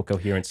metaphysical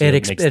coherence.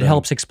 It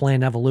helps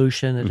explain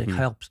evolution. It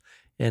helps,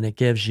 and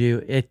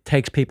it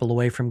takes people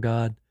away from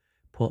God,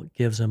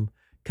 gives them.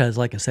 Because,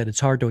 like I said, it's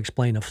hard to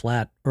explain a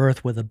flat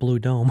Earth with a blue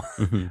dome,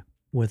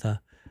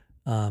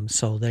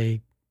 so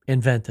they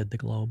invented the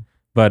globe.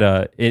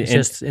 But it's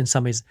just in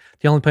some ways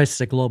the only place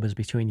it's a globe is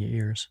between your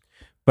ears.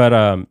 But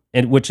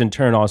and which in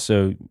turn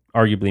also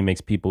arguably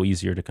makes people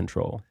easier to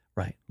control.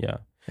 Right. Yeah.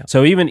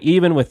 So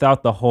even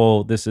without the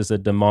whole, this is a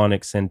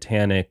demonic,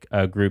 satanic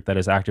group that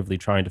is actively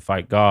trying to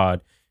fight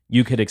God,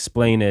 you could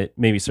explain it,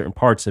 maybe certain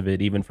parts of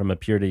it, even from a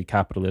purely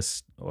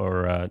capitalist,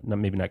 or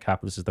maybe not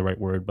capitalist is the right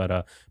word, but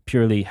a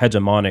purely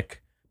hegemonic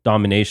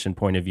domination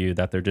point of view,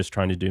 that they're just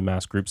trying to do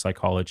mass group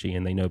psychology,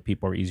 and they know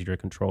people are easier to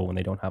control when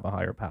they don't have a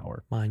higher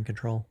power. Mind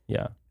control.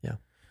 Yeah.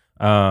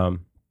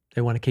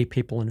 They want to keep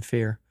people in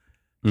fear,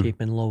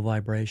 keep in low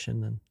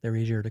vibration, and they're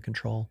easier to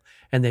control.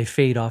 And they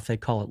feed off, they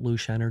call it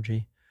loose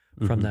energy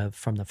from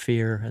the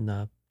fear, and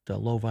the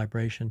low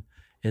vibration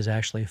is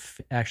actually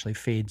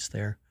feeds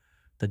the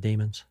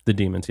demons. The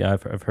demons, yeah,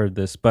 I've heard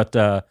this. But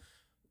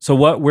so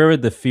where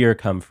would the fear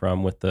come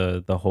from with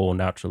the whole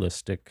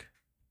naturalistic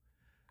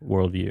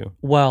worldview?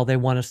 Well, they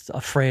want us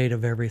afraid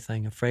of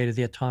everything, afraid of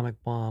the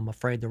atomic bomb,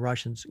 afraid the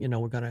Russians,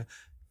 we're going to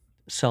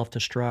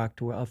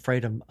self-destruct, we're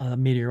afraid a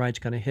meteorite's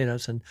going to hit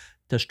us and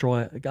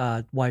destroy,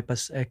 wipe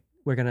us.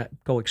 We're going to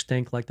go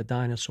extinct like the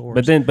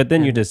dinosaurs. But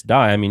then you just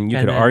die. I mean, you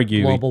could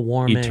argue global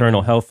warming,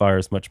 eternal hellfire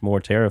is much more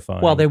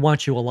terrifying. Well, they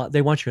want you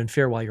in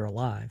fear while you're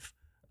alive.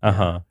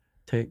 Because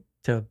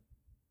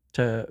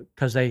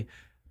a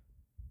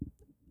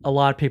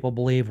lot of people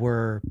believe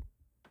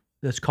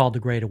it's called the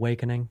Great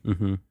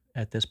Awakening.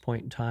 At this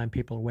point in time,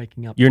 people are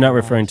waking up. You're not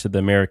referring to the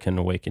American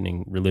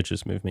Awakening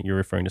religious movement. You're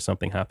referring to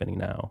something happening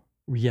now.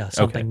 Yeah,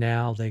 something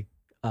now.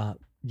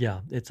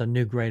 It's a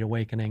new Great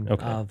Awakening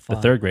of the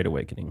Third Great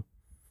Awakening.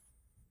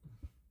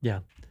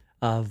 Yeah,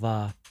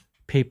 of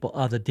people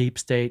of the deep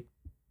state,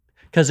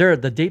 because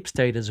the deep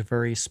state is a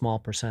very small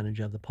percentage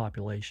of the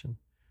population,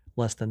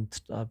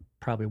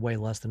 probably way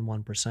less than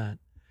 1%.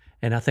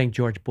 And I think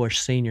George Bush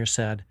Sr.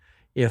 said,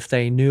 if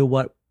they knew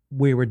what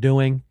we were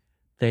doing,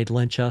 they'd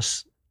lynch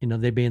us.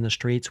 They'd be in the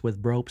streets with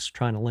ropes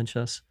trying to lynch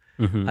us.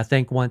 I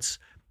think once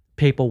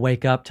people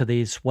wake up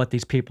to what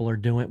these people are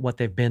doing, what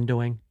they've been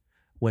doing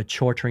with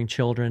torturing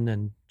children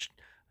and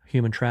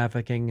human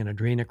trafficking and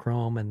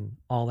adrenochrome and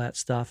all that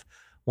stuff,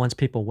 once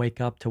people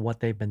wake up to what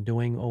they've been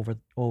doing over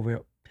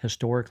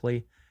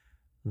historically,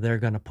 they're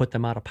going to put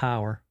them out of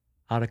power,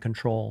 out of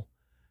control,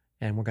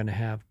 and we're going to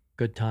have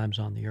good times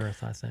on the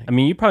earth, I think. I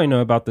mean, you probably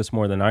know about this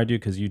more than I do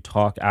because you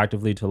talk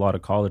actively to a lot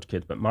of college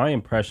kids, but my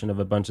impression of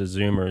a bunch of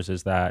Zoomers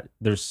is that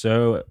they're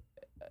so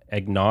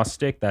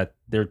agnostic that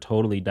they're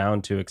totally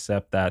down to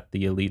accept that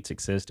the elites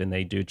exist and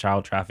they do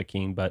child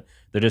trafficking, but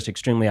they're just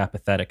extremely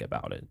apathetic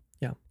about it.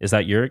 Yeah. Is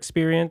that your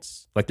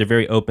experience? Like they're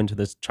very open to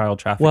this child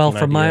trafficking Well,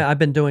 for idea? I've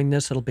been doing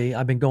this.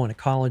 I've been going to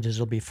colleges.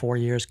 It'll be 4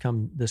 years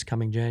this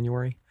coming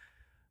January,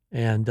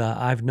 and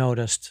I've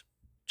noticed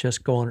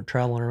just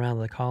traveling around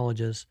the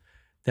colleges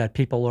that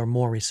people are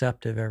more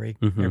receptive every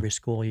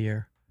school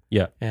year.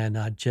 Yeah. And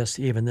just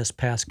even this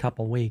past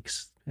couple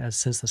weeks,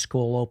 since the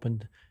school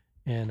opened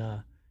in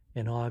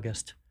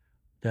August,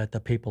 that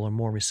the people are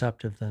more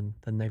receptive than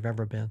they've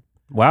ever been.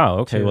 Wow.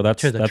 Okay. Well,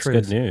 that's truth.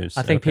 good news.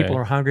 I think Okay. people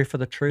are hungry for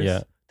the truth.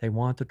 Yeah. They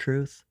want the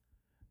truth,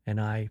 and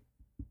I,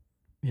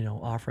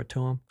 offer it to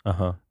them.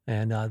 Uh-huh.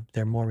 And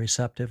they're more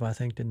receptive, I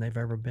think, than they've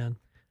ever been.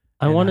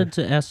 I wanted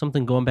to ask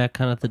something going back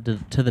kind of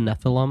to the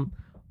Nephilim.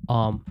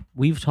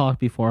 We've talked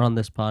before on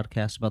this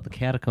podcast about the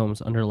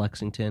catacombs under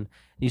Lexington.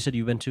 You said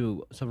you've been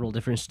to several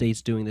different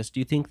states doing this. Do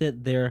you think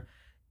that there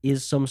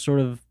is some sort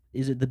of,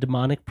 is it the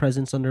demonic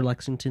presence under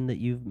Lexington that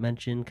you've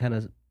mentioned, kind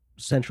of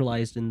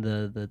centralized in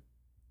the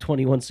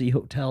 21C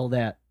hotel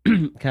that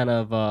kind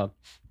of,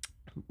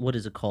 what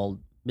is it called?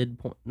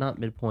 Not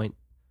midpoint.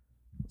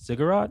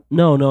 Ziggurat?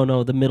 No,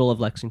 the middle of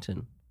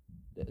Lexington.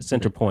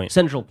 Central Point.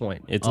 Central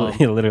Point. It's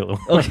literally.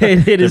 Okay,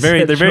 it is.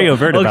 They're very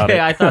overt about it.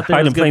 Okay, I thought there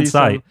Hide was in plain going to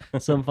sight. be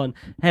some fun.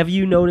 Have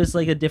you noticed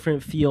like a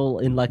different feel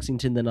in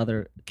Lexington than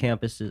other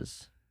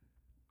campuses?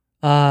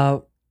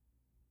 Not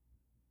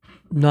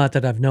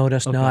that I've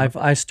noticed. No, Okay.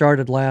 I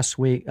started last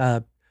week,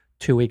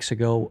 2 weeks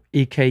ago.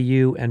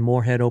 EKU and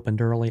Moorhead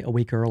opened a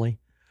week early,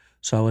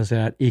 so I was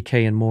at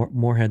EK and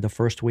Moorhead the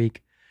first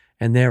week,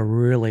 and they're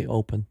really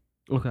open.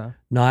 Okay.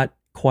 Not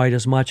quite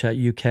as much at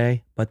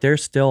UK, but they're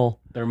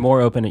more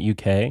open at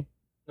UK.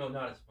 No,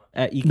 not as much.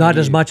 At EKU. not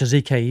as much as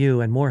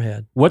EKU and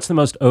Moorhead. What's the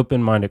most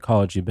open-minded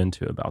college you've been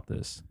to about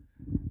this?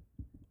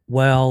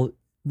 Well,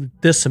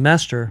 this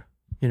semester,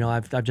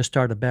 I've just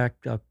started back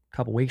a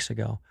couple weeks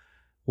ago.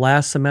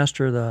 Last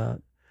semester,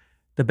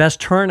 the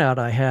best turnout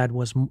I had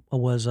was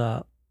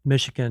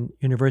Michigan,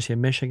 University of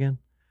Michigan.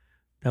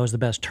 That was the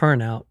best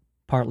turnout,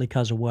 partly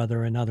because of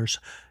weather and others.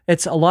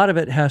 A lot of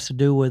it has to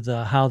do with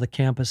how the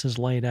campus is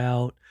laid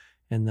out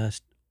and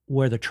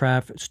where the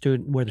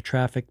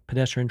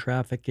pedestrian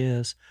traffic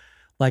is.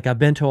 Like I've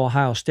been to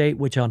Ohio State,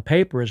 which on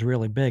paper is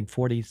really big,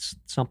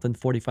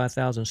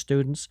 45,000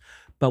 students.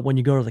 But when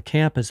you go to the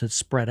campus, it's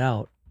spread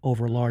out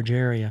over a large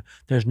area.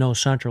 There's no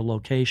central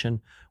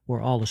location where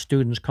all the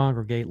students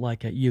congregate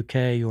like at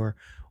UK or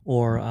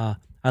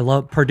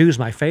Purdue's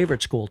my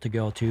favorite school to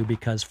go to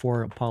because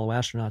 4 Apollo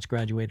astronauts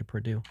graduated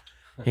Purdue.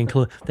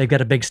 They've got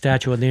a big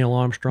statue of Neil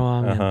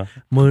Armstrong.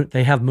 And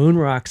they have moon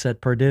rocks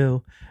at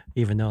Purdue,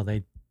 even though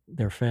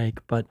they're fake.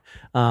 But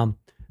the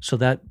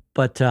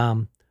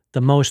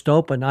most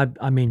open,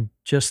 I mean,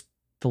 just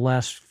the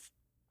last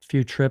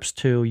few trips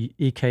to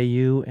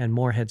EKU and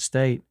Moorhead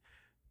State,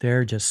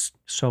 they're just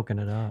soaking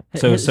it up.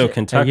 So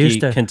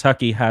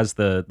Kentucky has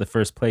the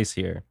first place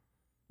here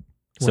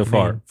so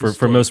far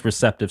for most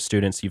receptive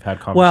students you've had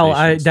conversations.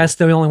 Well, that's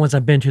the only ones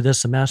I've been to this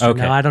semester.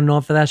 Okay. Now I don't know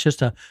if that's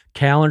just a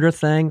calendar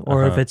thing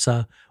or if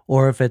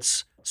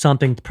it's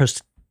something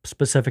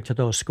specific to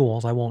those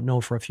schools. I won't know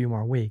for a few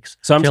more weeks.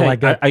 So I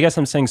guess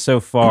I'm saying so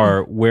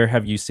far, where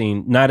have you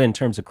seen, not in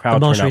terms of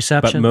crowd the most turnout,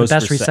 reception, but most the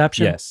best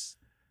reception? Yes.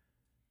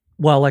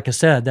 Well, like I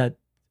said, that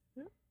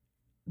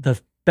the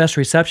best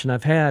reception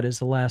I've had is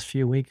the last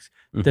few weeks.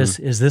 Mhm.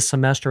 This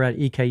semester at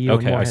EKU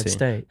and Moorhead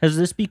State. Has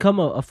this become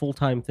a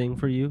full-time thing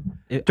for you?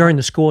 During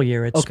the school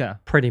year, it's Okay.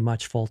 pretty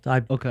much full.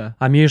 Okay.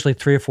 I'm usually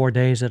 3 or 4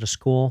 days at a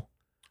school.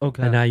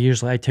 Okay. And I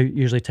usually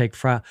take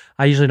Friday.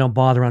 I usually don't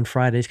bother on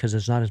Fridays because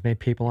there's not as many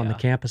people on the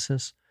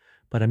campuses.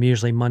 But I'm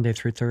usually Monday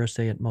through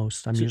Thursday at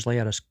most. I'm usually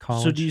at a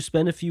college. So do you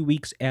spend a few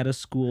weeks at a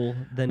school?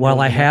 Then Well,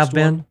 go to I the have next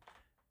been. one?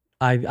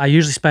 I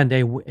usually spend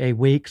a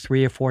week,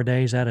 3 or 4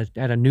 days at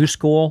a new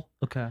school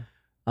Okay.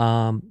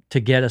 to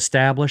get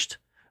established.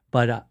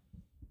 But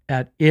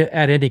at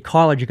any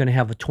college, you're going to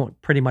have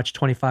pretty much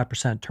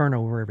 25%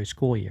 turnover every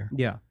school year.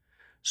 Yeah.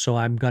 So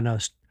I'm going to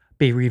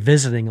be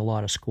revisiting a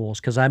lot of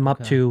schools because I'm up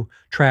Okay. to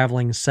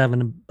traveling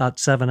about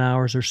 7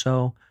 hours or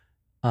so,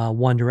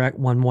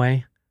 one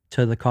way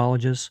to the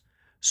colleges.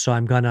 So I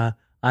don't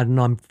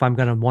know if I'm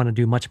gonna want to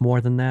do much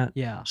more than that.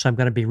 Yeah. So I'm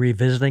gonna be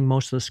revisiting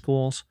most of the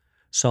schools.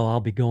 So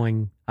I'll be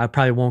going. I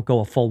probably won't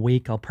go a full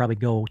week. I'll probably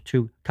go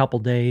couple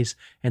days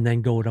and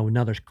then go to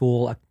another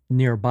school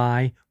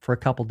nearby for a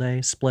couple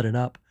days, split it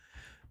up.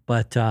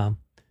 But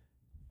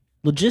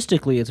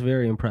Logistically, it's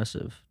very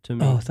impressive to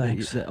me. Oh,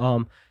 thanks.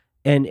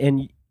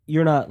 And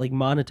you're not like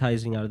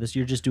monetizing out of this.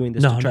 You're just doing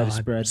this to try to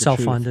spread the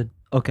self-funded.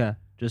 truth. Okay,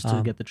 just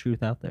to get the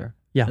truth out there.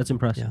 Yeah, that's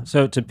impressive. Yeah.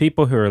 So to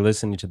people who are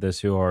listening to this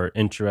who are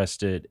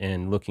interested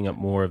in looking up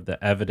more of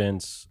the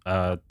evidence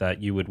that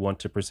you would want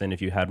to present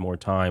if you had more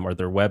time, are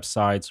there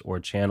websites or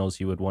channels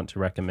you would want to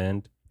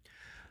recommend?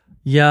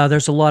 Yeah,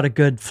 there's a lot of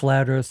good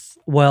flat earth.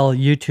 Well,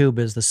 YouTube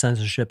the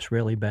censorship's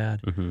really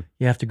bad. Mm-hmm.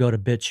 You have to go to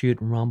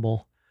BitChute and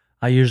Rumble.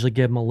 I usually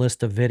give them a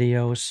list of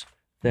videos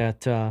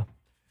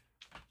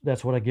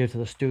that's what I give to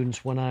the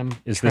students when I'm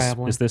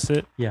traveling. Is this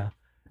it? Yeah.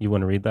 You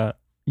want to read that?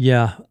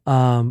 Yeah.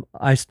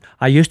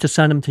 I used to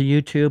send them to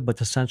YouTube, but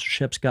the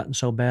censorship's gotten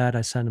so bad,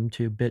 I send them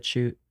to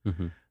BitChute.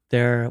 Mm-hmm.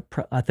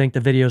 I think the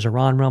videos are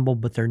on Rumble,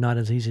 but they're not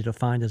as easy to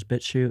find as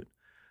BitChute.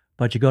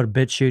 But you go to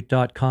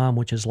bitchute.com,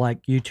 which is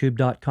like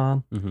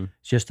youtube.com. Mm-hmm.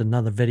 It's just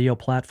another video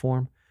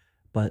platform,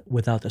 but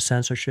without the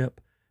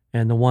censorship.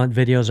 And the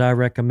videos I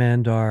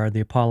recommend are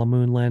the Apollo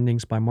Moon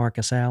Landings by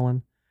Marcus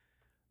Allen,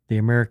 the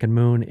American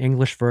Moon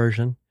English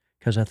version,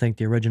 because I think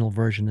the original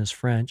version is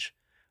French.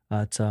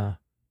 It's a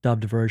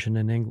dubbed version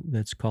in English.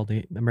 It's called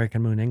the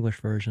American Moon English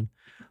version.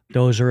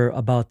 Those are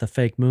about the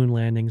fake moon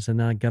landings. And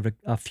then I give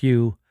a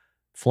few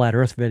Flat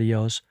Earth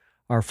videos.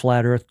 Our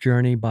Flat Earth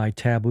Journey by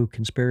Taboo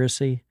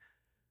Conspiracy.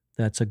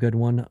 That's a good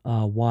one.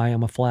 Why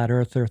I'm a Flat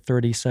Earther,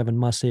 37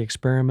 Must-See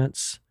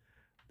Experiments.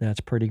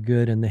 That's pretty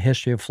good. And The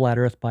History of Flat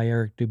Earth by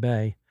Eric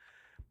Dubay.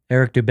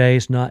 Eric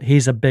Dubay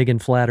he's a big in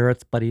Flat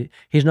Earth, but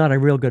he's not a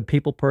real good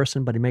people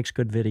person, but he makes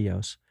good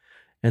videos.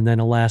 And then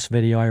the last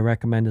video I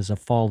recommend is A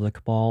Fall of the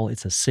Cabal.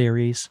 It's a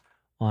series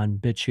on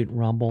BitChute and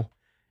Rumble.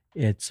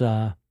 It's,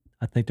 I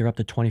think they're up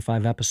to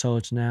 25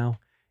 episodes now.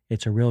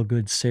 It's a real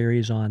good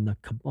series on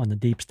the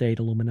deep state,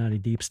 Illuminati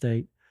deep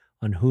state,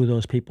 on who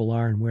those people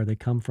are and where they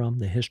come from,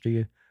 the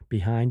history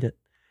behind it,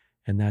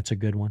 and that's a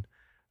good one.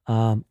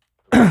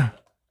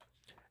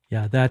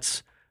 Yeah,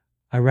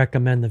 I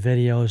recommend the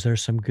videos.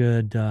 There's some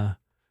good,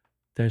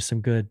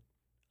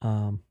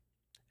 and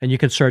you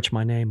can search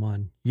my name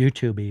on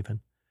YouTube even.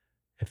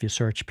 If you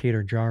search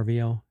Peter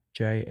Jarvio,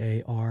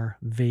 Jarvio,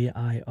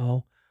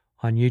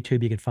 on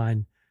YouTube, you can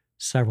find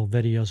several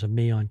videos of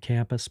me on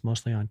campus,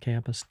 mostly on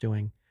campus,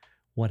 doing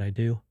what I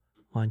do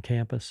on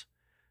campus.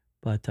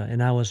 But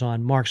and I was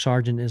on, Mark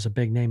Sargent is a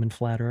big name in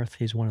Flat Earth.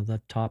 He's one of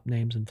the top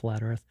names in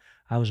Flat Earth.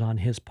 I was on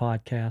his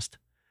podcast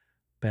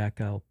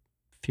back a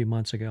few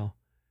months ago.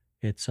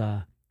 It's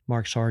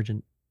Mark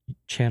Sargent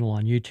channel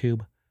on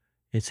YouTube.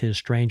 It's his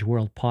Strange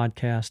World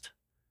podcast.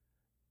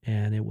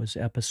 And it was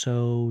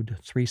episode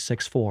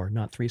 364,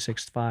 not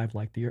 365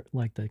 like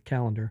the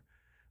calendar,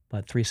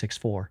 but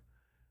 364.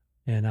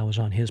 And I was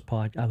on his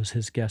I was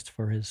his guest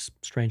for his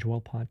Strange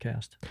World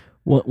podcast.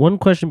 One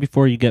question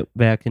before you get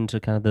back into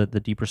kind of the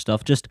deeper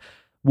stuff. Just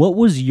what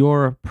was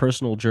your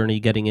personal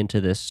journey getting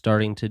into this,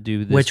 starting to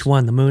do this? Which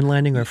one, the moon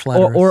landing or Flat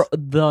Earth? Or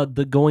the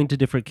going to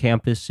different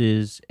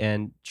campuses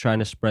and trying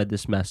to spread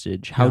this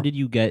message. How did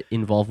you get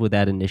involved with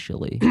that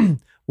initially?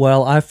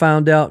 Well, I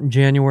found out in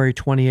January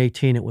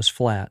 2018 it was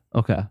flat.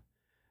 Okay.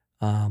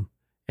 And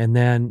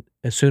then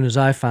as soon as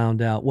I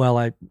found out,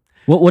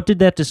 what did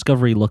that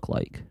discovery look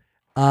like?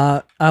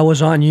 I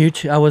was on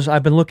YouTube.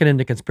 I've been looking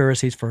into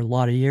conspiracies for a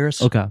lot of years.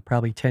 Okay.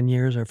 Probably 10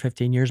 years or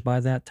 15 years by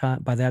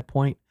that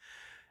point.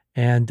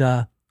 And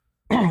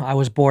I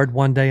was bored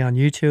one day on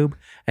YouTube,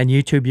 and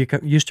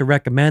YouTube used to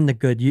recommend the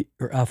good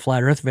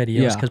Flat Earth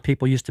videos because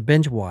people used to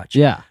binge watch.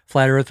 Yeah.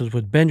 Flat Earthers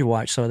would binge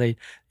watch, so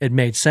it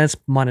made sense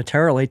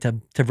monetarily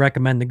to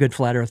recommend the good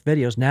Flat Earth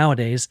videos.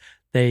 Nowadays,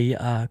 they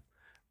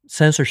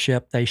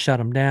censorship, they shut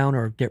them down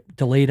or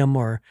delete them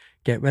or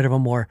get rid of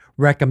them or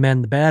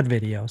recommend the bad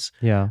videos.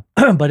 Yeah.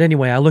 But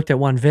anyway, I looked at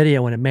one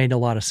video and it made a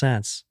lot of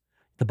sense.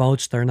 The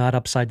boats, they're not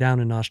upside down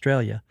in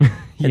Australia.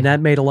 And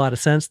that made a lot of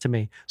sense to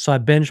me. So I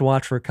binge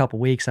watched for a couple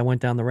weeks. I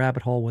went down the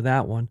rabbit hole with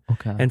that one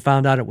and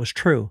found out it was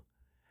true.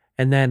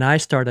 And then I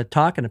started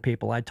talking to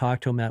people. I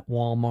talked to them at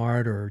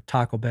Walmart or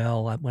Taco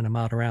Bell. When I'm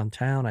out around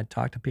town, I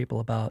talk to people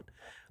about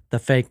the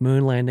fake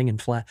moon landing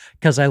and flat.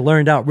 Because I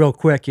learned out real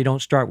quick, you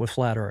don't start with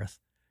Flat Earth.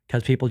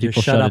 Because people just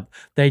shut up.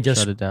 They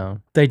just shut it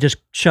down. They just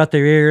shut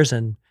their ears,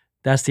 and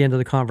that's the end of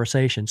the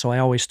conversation. So I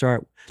always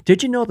start,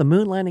 did you know the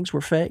moon landings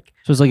were fake?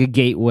 So it's like a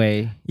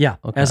gateway. Yeah,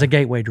 as a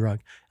gateway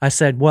drug. I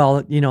said,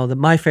 well,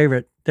 my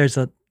favorite,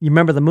 you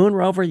remember the moon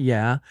rover?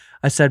 Yeah.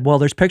 I said, well,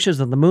 there's pictures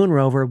of the moon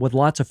rover with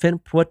lots of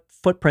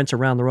footprints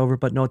around the rover,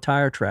 but no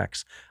tire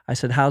tracks. I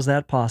said, how's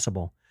that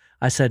possible?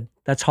 I said,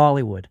 that's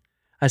Hollywood.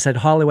 I said,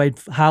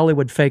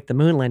 Hollywood faked the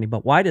moon landing,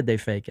 but why did they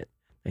fake it?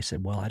 They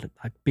said, well,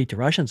 I beat the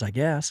Russians, I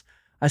guess.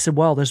 I said,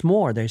 well, there's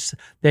more. They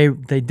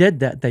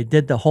did that. They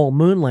did the whole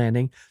moon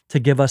landing to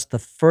give us the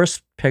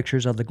first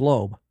pictures of the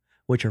globe,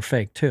 which are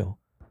fake too.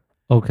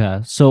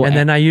 Okay. So and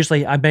then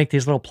I make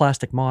these little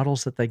plastic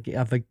models that they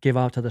give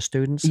out to the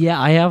students. Yeah,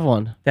 I have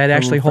one. That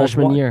actually holds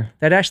water. Year.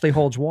 That actually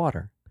holds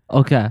water.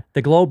 Okay.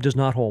 The globe does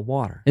not hold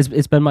water.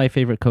 It's been my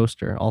favorite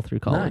coaster all through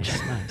college.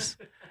 Nice.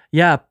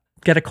 Yeah,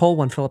 get a cold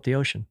one, fill up the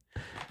ocean.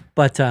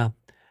 But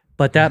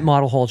that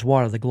model holds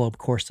water. The globe, of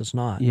course, does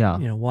not. Yeah.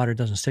 Water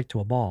doesn't stick to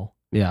a ball.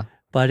 Yeah.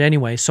 But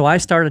anyway, so I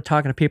started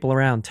talking to people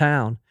around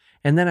town,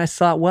 and then I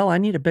thought, well, I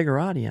need a bigger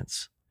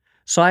audience.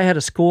 So I had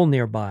a school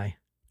nearby.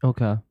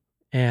 Okay.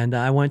 And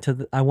I went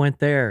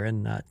there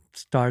and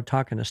started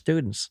talking to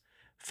students.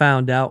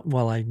 Found out,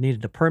 well, I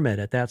needed a permit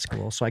at that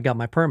school, so I got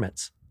my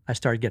permits. I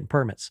started getting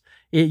permits.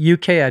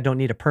 UK, I don't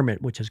need a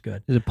permit, which is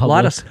good. Is it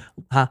public?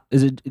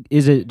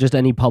 Is it just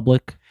any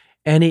public?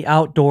 Any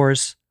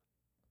outdoors,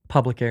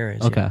 public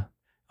areas. Okay. Yeah.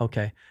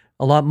 Okay.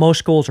 Most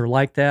schools are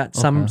like that.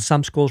 Some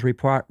schools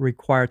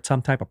require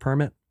some type of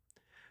permit.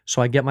 So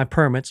I get my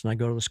permits and I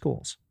go to the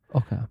schools.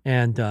 Okay.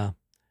 And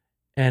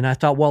I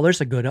thought, well,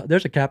 there's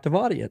a captive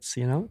audience,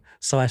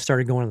 So I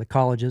started going to the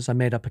colleges. I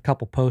made up a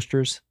couple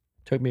posters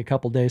Took me a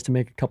couple days to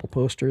make a couple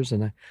posters,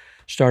 and I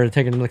started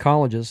taking them to the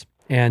colleges,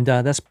 and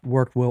that's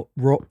worked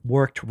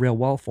real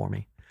well for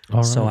me.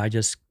 All So right. I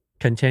just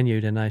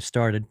continued, and I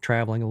started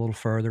traveling a little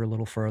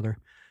further,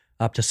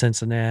 up to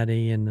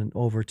Cincinnati, and then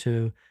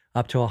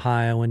up to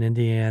Ohio and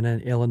Indiana,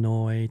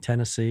 Illinois,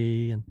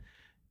 Tennessee, and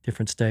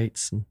different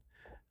states. And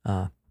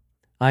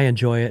I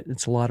enjoy it.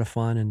 It's a lot of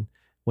fun and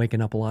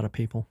waking up a lot of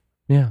people.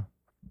 Yeah.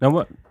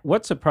 Now,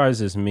 what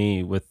surprises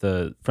me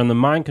from the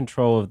mind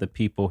control of the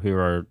people who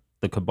are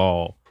the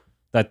cabal,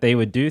 that they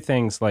would do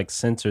things like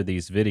censor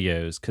these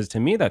videos, because to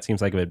me that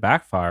seems like it would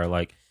backfire.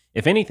 Like,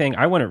 if anything,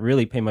 I wouldn't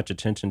really pay much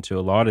attention to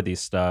a lot of these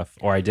stuff,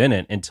 or I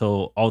didn't,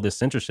 until all this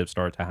censorship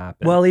started to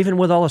happen. Well, even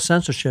with all the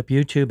censorship,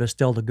 YouTube is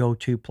still the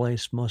go-to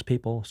place, most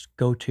people's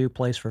go-to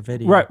place for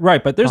video.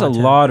 Right. But there's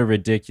content. a lot of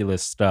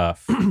ridiculous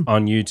stuff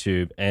on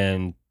YouTube,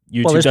 and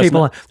YouTube. Well,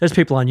 doesn't. there's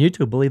people on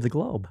YouTube believe the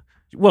globe.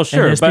 Well, sure,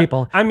 And there's but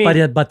people. I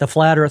mean, but the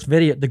flat Earth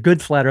the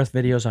good flat Earth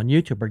videos on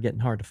YouTube are getting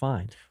hard to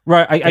find.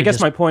 right. I guess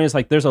just- my point is,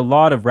 like, there's a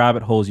lot of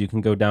rabbit holes you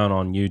can go down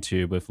on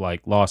YouTube with,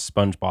 like, lost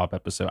SpongeBob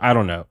episode. I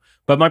don't know,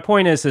 but my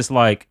point is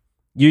like,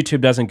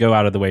 YouTube doesn't go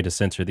out of the way to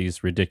censor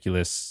these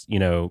ridiculous,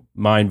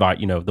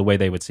 the way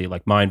they would see,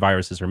 like, mind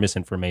viruses or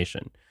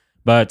misinformation.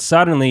 But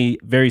suddenly,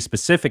 very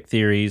specific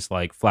theories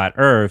like flat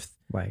Earth,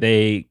 Right.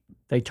 they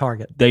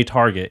target.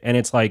 and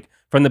it's like,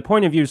 from the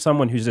point of view of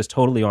someone who's just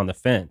totally on the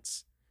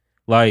fence,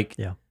 like,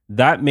 Yeah.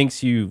 that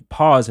makes you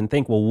pause and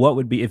think, well, what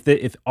would be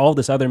if all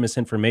this other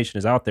misinformation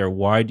is out there?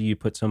 Why do you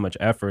put so much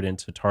effort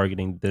into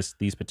targeting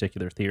these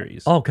particular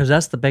theories? Oh, because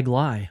that's the big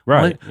lie.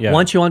 Right. Yeah.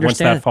 Once you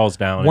understand, once that falls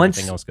down,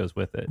 everything else goes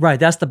with it. right,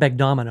 that's the big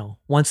domino.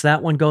 Once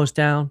that one goes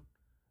down,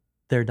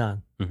 they're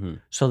done. Hmm.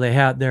 So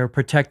they're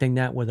protecting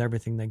that with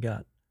everything they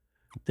got.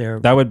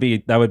 That would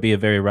be a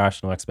very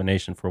rational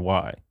explanation for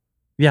why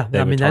Yeah, they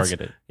I would mean that's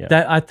target it.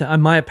 Yeah.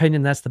 in my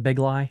opinion, that's the big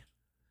lie.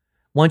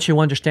 Once you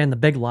understand the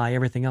big lie,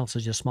 everything else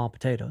is just small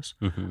potatoes.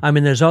 Hmm. I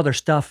mean, there's other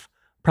stuff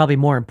probably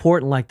more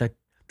important, like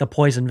the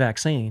poison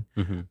vaccine,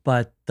 Hmm.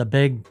 but the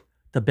big.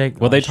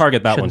 Well, they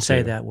target that shouldn't one say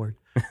too. that word.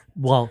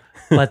 Well,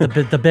 but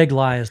the big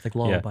lie is the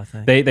globe. Yeah. I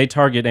think They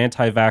target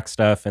anti-vax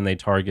stuff, and they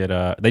target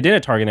they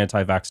didn't target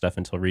anti-vax stuff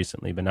until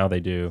recently, but now they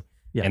do.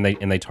 Yeah. And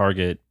they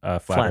target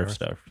flat Earth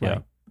stuff. Yeah.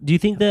 right. Do you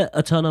think that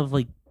a ton of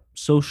like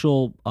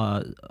social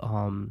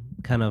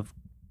kind of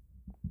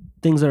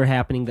things that are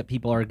happening that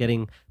people are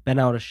getting bent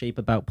out of shape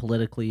about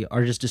politically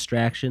are just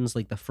distractions,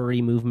 like the furry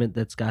movement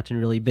that's gotten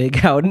really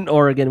big out in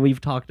Oregon?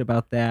 We've talked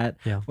about that.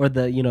 Yeah. Or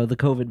the the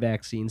COVID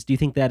vaccines. Do you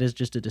think that is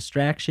just a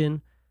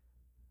distraction?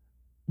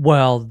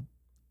 Well,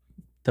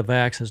 the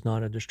vax is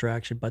not a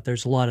distraction, but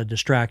there's a lot of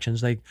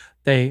distractions.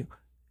 They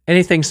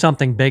anything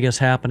something big is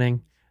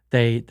happening,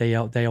 they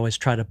always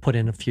try to put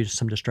in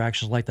some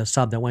distractions, like the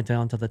sub that went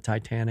down to the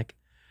Titanic.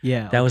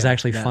 Yeah. That was okay,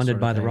 actually that funded sort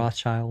of by the thing.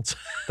 Rothschilds.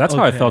 That's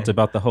how I Okay. felt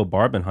about the whole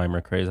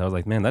Barbenheimer craze. I was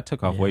like, man, that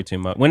took off Yeah. way too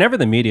much. Whenever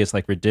the media is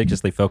like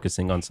ridiculously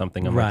focusing on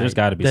something, I'm like, there's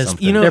got to be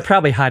something. They're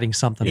probably hiding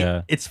something.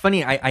 Yeah. It's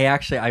funny. I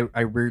actually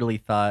I really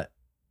thought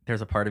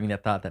there's a part of me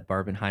that thought that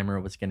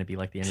Barbenheimer was going to be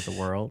like the end of the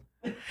world,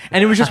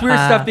 and it was just weird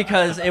stuff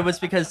because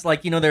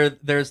like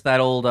there's that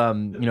old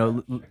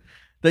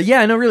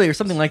really or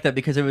something like that,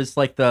 because it was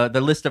like the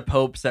list of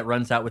popes that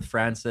runs out with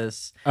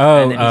Francis.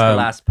 Oh, and then he's the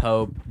last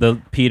pope. the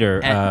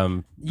Peter.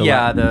 And-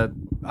 the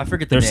I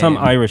forget the there's some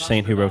name. Irish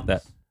saint who wrote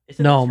that.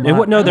 No, There,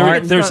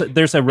 Martin,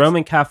 there's a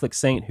Roman Catholic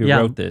saint who Yeah.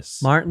 wrote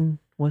this. Martin,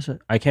 was it?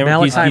 I can't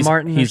remember. Malachi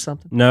Martin or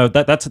something? No,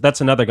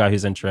 that's another guy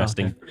who's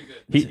interesting.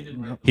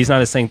 He's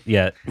not a saint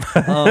yet.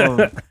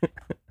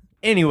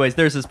 Anyways,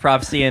 there's this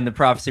prophecy, and the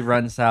prophecy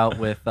runs out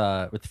with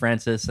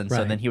Francis, and so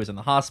Right. then he was in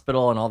the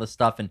hospital and all this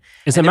stuff, and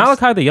Is it and there's-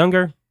 Malachi the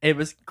Younger? It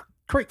was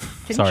great.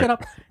 Can Sorry. you shut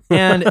up?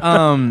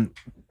 And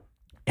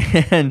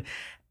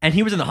and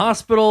he was in the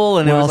hospital,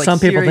 and it Well, was like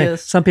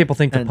serious. some people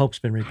think the and- Pope's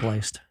been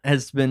replaced.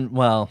 Has been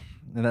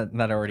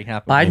that already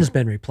happened. Biden's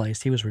been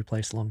replaced. He was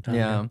replaced a long time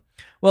Yeah. ago.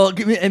 Well,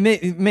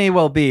 it may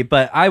well be,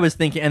 but I was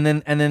thinking, and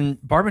then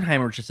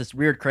Barbenheimer was just this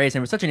weird craze, and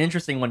it was such an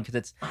interesting one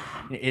because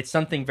it's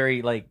something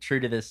very like true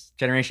to this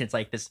generation. It's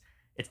like this.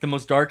 It's the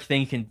most dark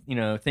thing you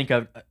can think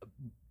of.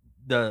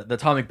 The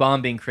atomic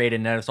bomb being created,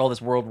 and it's all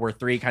this World War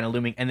III kind of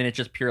looming, and then it's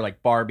just pure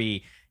like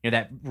Barbie,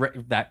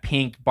 that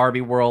pink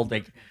Barbie world,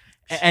 like,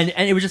 and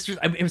it was just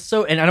it was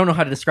so, and I don't know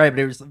how to describe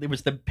it. It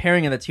was the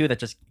pairing of the two that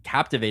just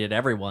captivated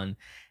everyone,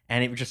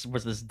 and it just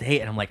was this date,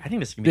 and I'm like, I think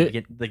this is gonna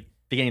be the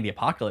beginning of the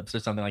apocalypse or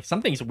something. Like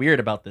something's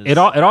weird about this. It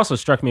also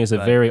struck me as a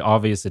But- very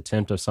obvious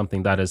attempt of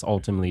something that is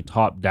ultimately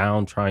top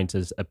down, trying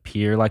to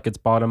appear like it's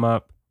bottom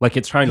up. Like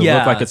it's trying to look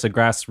Yeah. like it's a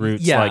grassroots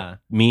Yeah. like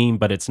meme,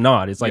 but it's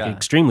not. It's like Yeah.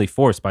 extremely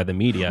forced by the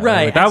media.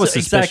 Right. Like, that and was so-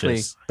 suspicious.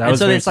 Exactly. That and was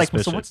so very it's like,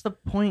 suspicious. so what's the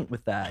point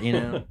with that?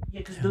 Yeah,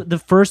 because the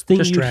first thing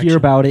you Distraction. hear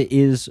about it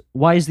is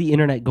why is the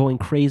internet going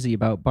crazy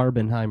about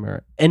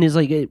Barbenheimer? And it's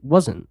like it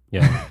wasn't.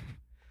 Yeah.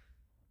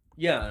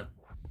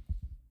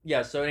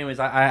 Yeah. So, anyways,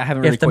 I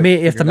haven't really If the quite if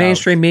the figured out.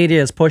 mainstream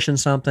media is pushing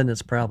something,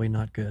 it's probably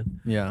not good.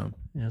 Yeah.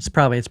 Yeah, it's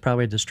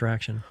probably a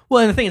distraction.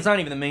 Well, and the thing, it's not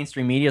even the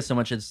mainstream media so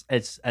much as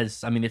it's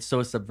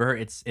so subvert.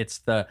 It's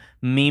the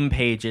meme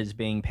pages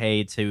being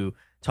paid to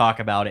talk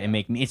about it and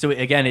make me. So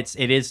again, it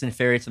is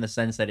nefarious in the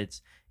sense that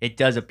it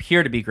does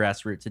appear to be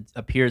grassroots. It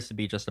appears to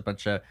be just a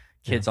bunch of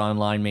kids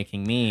online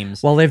making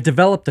memes. Well, they've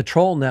developed a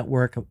troll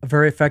network, a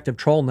very effective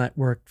troll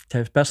network,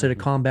 especially to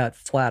combat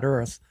flat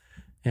Earth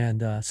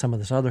and some of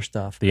this other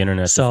stuff. The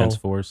Internet Defense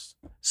Force.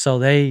 So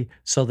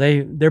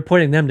they're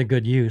putting them to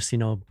good use.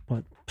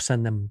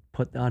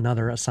 Put on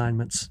other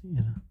assignments,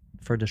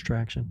 for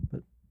distraction,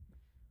 but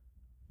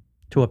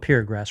to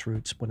appear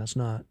grassroots when it's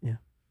not. Yeah.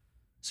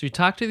 So you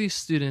talk to these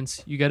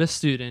students, you get a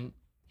student,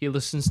 he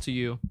listens to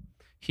you,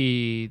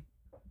 he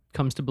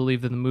comes to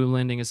believe that the moon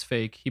landing is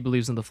fake, he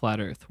believes in the flat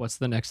earth. What's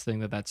the next thing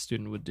that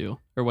student would do?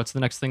 Or what's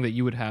the next thing that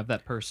you would have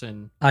that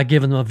person? I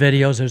give them the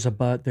videos.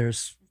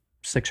 There's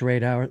 6 or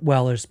 8 hours.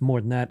 Well, there's more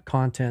than that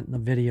content in the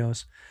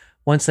videos.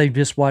 Once they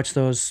just watch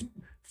those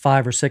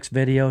 5 or 6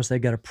 videos, they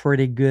got a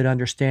pretty good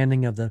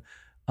understanding of the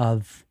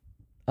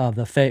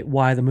fake,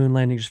 why the moon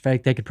landing is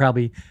fake. They could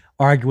probably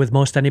argue with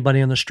most anybody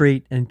on the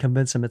street and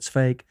convince them it's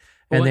fake.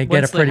 And they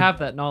get once they have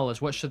that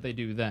knowledge, what should they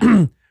do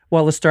then?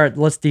 Well, let's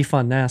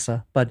defund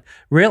NASA. But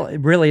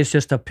really, it's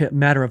just a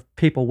matter of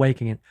people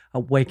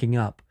waking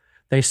up.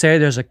 They say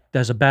there's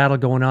a battle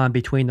going on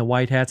between the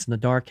white hats and the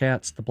dark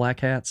hats, the black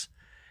hats.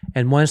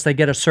 And once they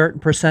get a certain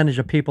percentage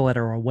of people that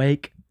are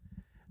awake,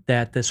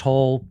 that the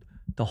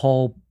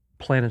whole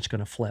planet's going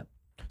to flip.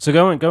 So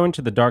going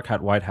to the dark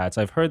hat, white hats,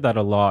 I've heard that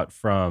a lot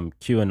from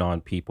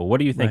QAnon people. What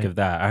do you think of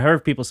that? I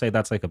heard people say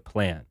that's like a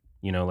plan,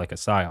 like a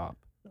psyop.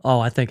 Oh,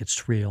 I think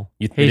it's real.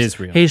 It is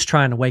real. He's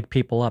trying to wake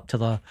people up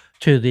to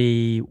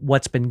the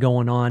what's been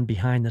going on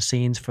behind the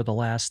scenes for the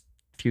last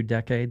few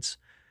decades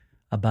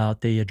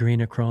about the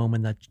adrenochrome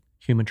and the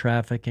human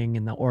trafficking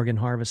and the organ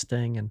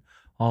harvesting and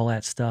all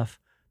that stuff,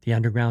 the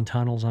underground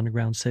tunnels,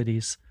 underground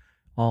cities,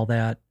 all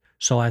that.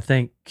 So I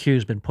think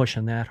Q's been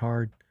pushing that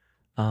hard.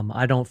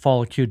 I don't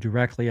follow Q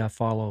directly. I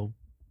follow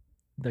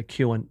the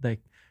Q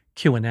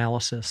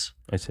analysis.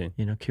 I see.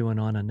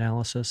 QAnon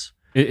analysis.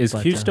 Is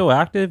Q still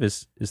active?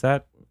 Is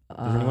that?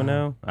 Does anyone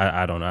know?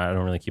 I don't know. I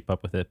don't really keep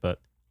up with it, but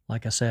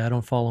like I say, I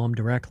don't follow him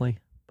directly.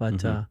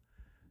 But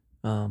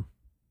I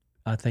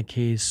think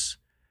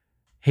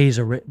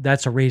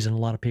that's a reason a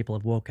lot of people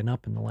have woken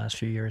up in the last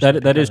few years.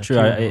 That is true.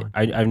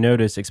 I've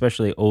noticed,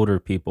 especially older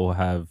people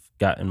have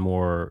gotten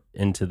more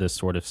into this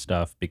sort of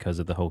stuff because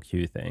of the whole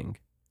Q thing.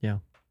 Yeah.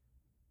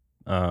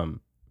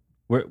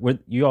 Where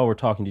you all were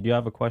talking, did you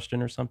have a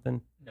question or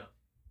something?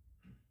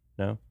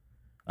 No.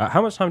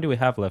 How much time do we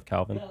have left,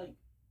 Calvin? Yeah, like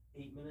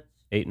 8 minutes.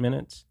 8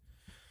 minutes.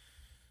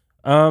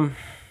 I'm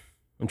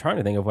trying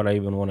to think of what I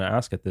even want to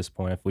ask at this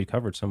point. If we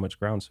covered so much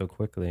ground so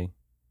quickly,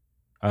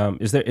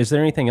 is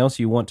there anything else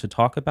you want to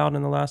talk about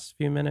in the last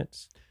few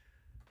minutes?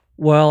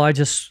 Well,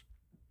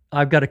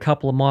 I've got a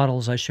couple of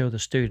models I show the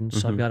students.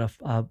 Mm-hmm.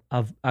 I've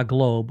got a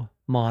globe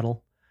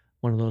model,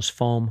 one of those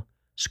foam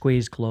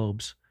squeeze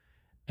globes,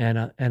 and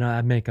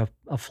I make a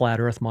flat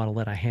Earth model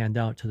that I hand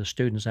out to the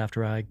students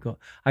after I go.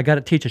 I got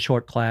to teach a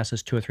short class.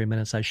 It's 2 or 3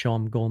 minutes. I show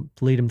them,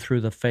 lead them through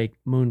the fake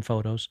moon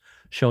photos,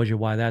 shows you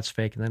why that's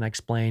fake, and then I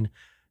explain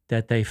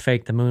that they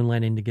faked the moon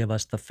landing to give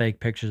us the fake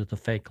pictures of the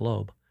fake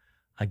globe.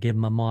 I give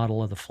them a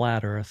model of the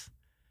flat Earth,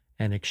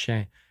 and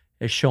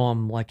show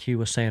them, like he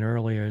was saying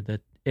earlier,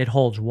 that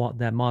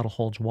that model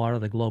holds water,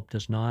 the globe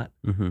does not,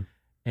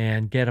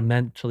 and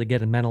so they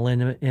get a mental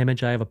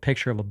image. I have a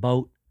picture of a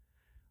boat,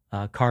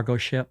 cargo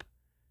ship,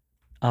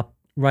 up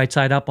right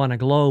side up on a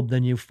globe.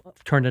 Then you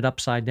turn it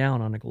upside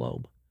down on a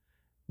globe,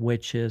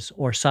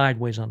 or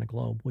sideways on a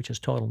globe, which is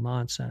total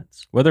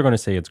nonsense. Well, they're going to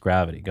say it's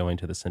gravity going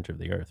to the center of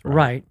the Earth, right?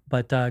 Right,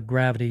 but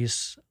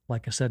gravity's,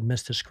 like I said,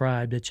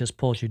 misdescribed. It just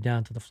pulls you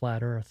down to the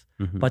flat Earth,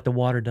 but the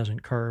water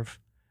doesn't curve,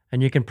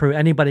 and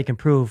anybody can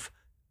prove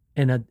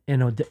in a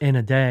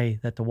day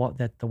that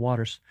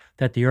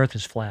the Earth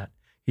is flat.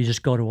 You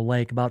just go to a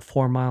lake. About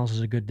 4 miles is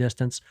a good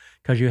distance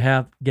because you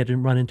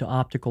run into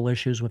optical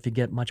issues if you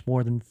get much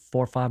more than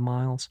 4 or 5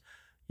 miles.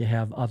 You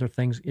have other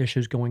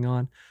issues going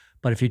on.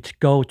 But if you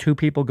two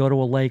people go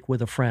to a lake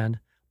with a friend,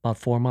 about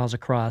 4 miles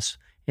across,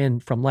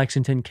 from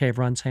Lexington, Cave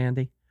Run's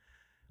handy.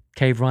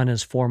 Cave Run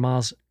is 4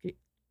 miles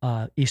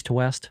east to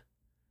west.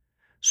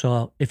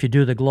 So if you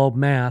do the globe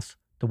math,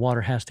 the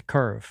water has to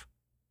curve.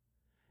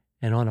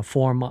 And on a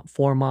 4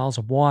 miles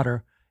of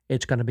water,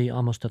 it's going to be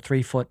almost it's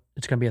going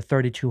to be a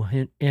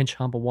 32-inch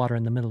hump of water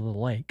in the middle of the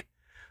lake.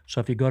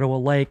 So if you go to a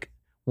lake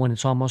when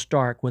it's almost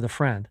dark with a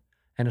friend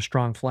and a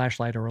strong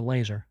flashlight or a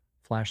laser,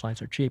 flashlights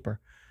are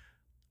cheaper.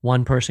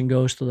 One person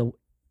goes to the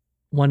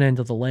one end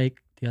of the lake,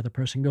 the other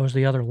person goes to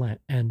the other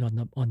end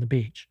on the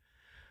beach.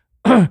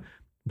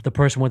 The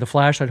person with the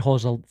flashlight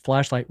holds the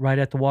flashlight right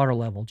at the water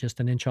level, just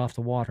an inch off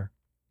the water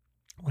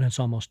when it's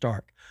almost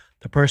dark.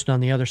 The person on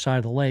the other side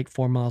of the lake,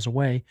 4 miles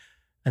away,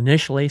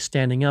 initially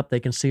standing up, they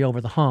can see over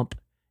the hump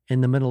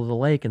in the middle of the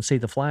lake and see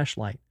the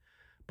flashlight.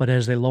 But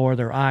as they lower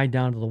their eye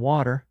down to the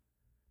water,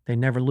 they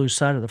never lose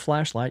sight of the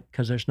flashlight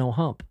because there's no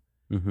hump.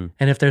 And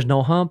if there's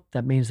no hump,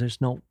 that means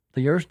the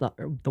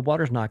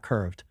water's not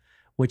curved,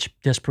 which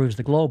disproves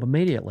the globe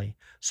immediately.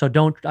 So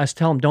I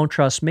tell them, don't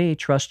trust me,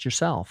 trust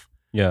yourself.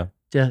 Yeah.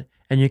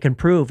 And you can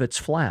prove it's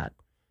flat.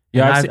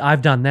 Yeah, And I've seen-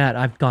 I've done that.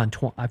 I've gone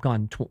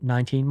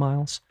 19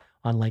 miles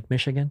on Lake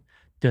Michigan,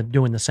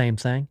 doing the same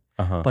thing.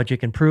 uh-huh. But you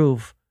can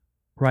prove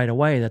right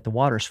away that the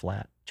water's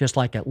flat, just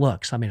like it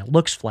looks. I mean, it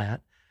looks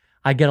flat.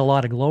 I get a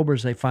lot of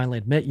Globers. They finally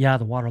admit, yeah,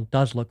 the water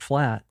does look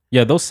flat.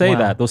 Yeah, they'll say Wow.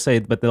 that. They'll say,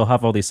 but they'll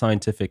have all these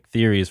scientific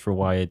theories for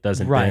why it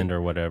doesn't Right. bend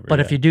or whatever. But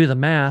if you do the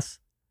math,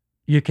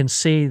 you can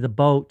see the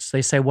boats.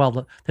 They say,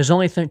 well, there's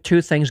only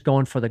two things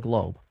going for the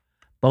globe: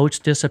 boats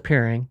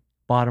disappearing,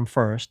 bottom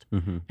first,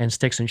 hmm and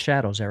sticks and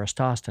shadows,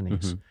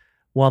 Eratosthenes. Mhm.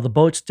 Well, the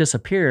boats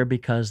disappear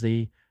because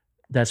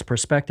that's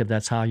perspective.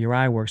 That's how your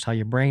eye works, how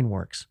your brain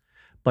works.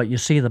 But you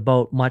see the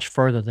boat much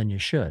further than you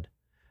should.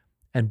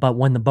 But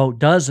when the boat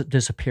does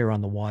disappear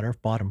on the water,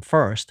 bottom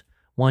first,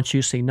 once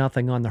you see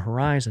nothing on the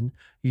horizon,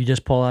 you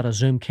just pull out a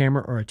zoom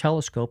camera or a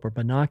telescope or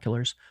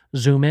binoculars,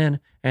 zoom in,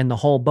 and the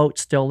whole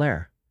boat's still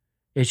there.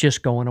 It's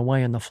just going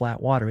away in the flat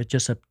water. It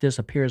just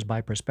disappears by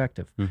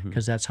perspective Mhm.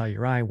 because that's how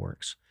your eye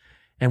works.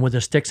 And with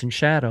the sticks and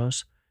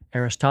shadows,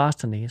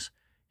 Eratosthenes,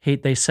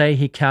 they say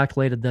he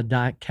calculated the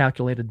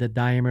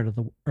diameter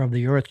of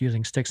the Earth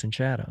using sticks and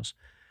shadows.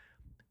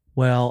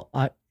 Well,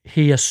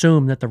 he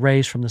assumed that the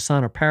rays from the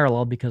sun are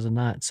parallel because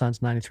the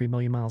sun's 93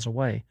 million miles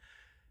away.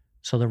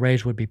 So the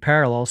rays would be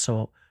parallel.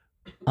 So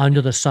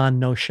under the sun,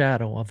 no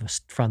shadow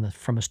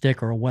from a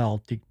stick or a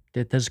well.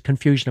 There's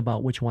confusion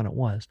about which one it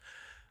was.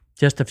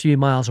 Just a few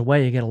miles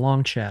away, you get a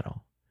long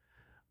shadow.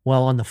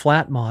 Well, on the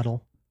flat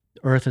model,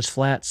 Earth is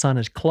flat, sun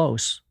is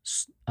close,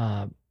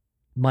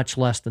 much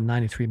less than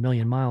 93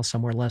 million miles,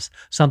 somewhere less,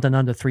 something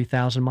under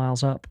 3,000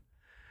 miles up.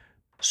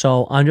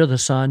 So under the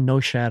sun, no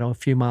shadow, a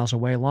few miles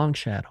away, long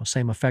shadow,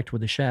 same effect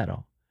with the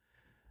shadow.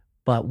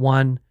 But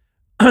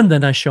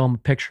then I show them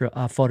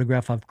a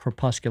photograph of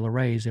crepuscular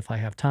rays if I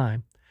have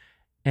time.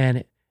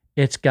 And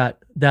it's got,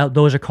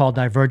 those are called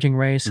diverging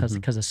rays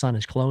because the sun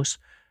is close.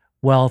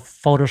 Well,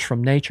 photos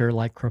from nature,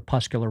 like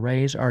crepuscular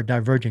rays, are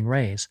diverging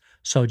rays.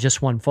 So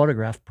just one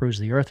photograph proves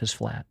the Earth is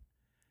flat.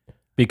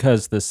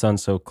 Because the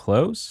sun's so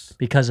close?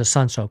 Because the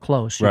sun's so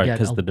close, you Right, get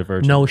because the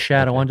divergence. no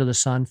shadow Okay. under the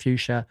sun,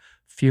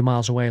 few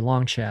miles away,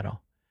 long shadow.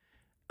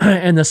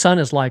 And the sun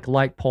is like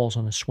light poles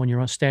when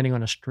you're standing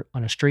on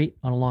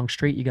a long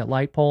street, you got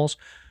light poles.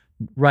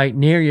 Right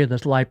near you,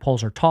 the light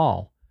poles are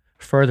tall.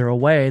 Further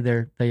away,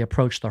 they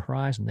approach the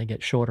horizon. They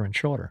get shorter and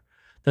shorter.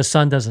 The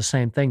sun does the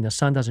same thing. The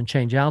sun doesn't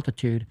change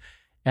altitude.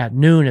 At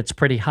noon, it's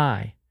pretty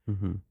high.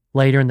 Mhm.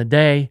 Later in the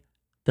day,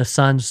 the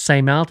sun's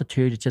same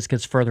altitude, it just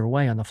gets further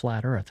away on the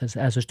flat Earth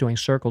as it's doing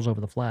circles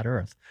over the flat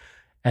Earth.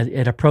 As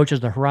it approaches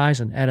the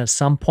horizon, at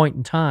some point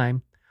in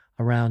time,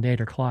 around 8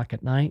 o'clock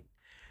at night,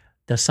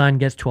 the sun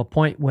gets to a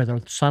point where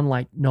the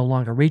sunlight no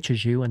longer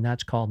reaches you, and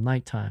that's called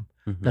nighttime.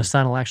 Mhm. The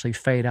sun will actually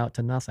fade out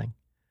to nothing.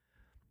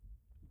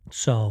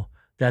 So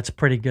that's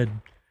pretty good.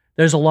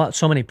 There's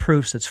so many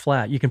proofs it's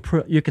flat. You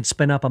can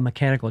spin up a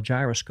mechanical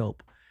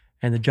gyroscope,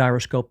 and the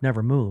gyroscope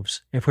never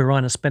moves. If we were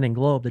on a spinning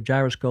globe, the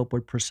gyroscope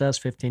would precess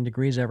 15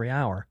 degrees every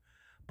hour,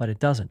 but it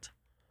doesn't.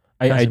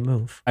 It doesn't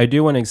move. I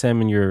do want to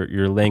examine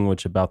your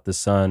language about the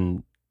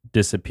sun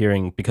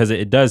disappearing because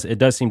it does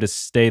seem to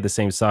stay the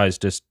same size,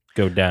 just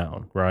go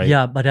down, right?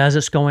 Yeah, but as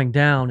it's going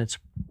down,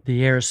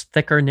 the air is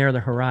thicker near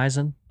the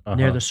horizon,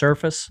 near Uh-huh. the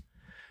surface,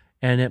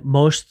 and at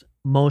most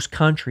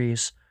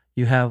countries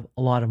you have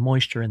a lot of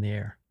moisture in the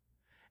air,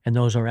 and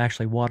those are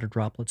actually water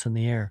droplets in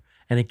the air,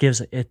 and it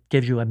gives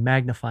you a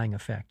magnifying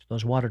effect.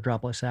 Those water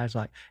droplets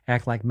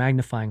act like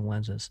magnifying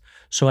lenses.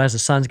 So as the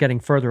sun's getting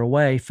further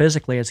away,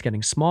 physically it's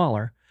getting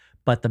smaller,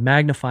 but the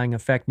magnifying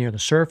effect near the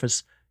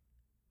surface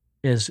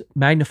is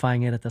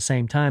magnifying it at the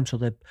same time, so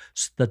that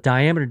the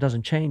diameter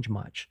doesn't change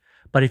much.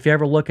 But if you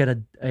ever look at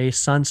a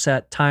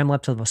sunset, time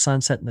lapse of a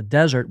sunset in the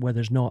desert where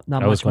there's not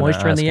I was much gonna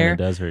moisture in ask the air,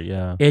 desert,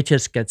 yeah. it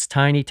just gets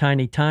tiny,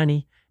 tiny,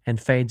 tiny and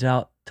fades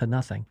out to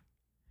nothing.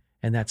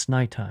 And that's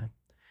nighttime.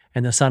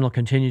 And the sun will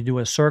continue to do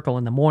a circle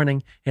in the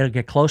morning. It'll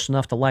get close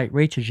enough the light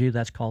reaches you.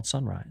 That's called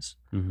sunrise.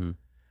 hmm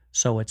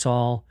So it's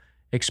all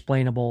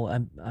explainable.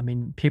 I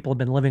mean, people have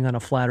been living on a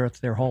flat earth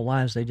their whole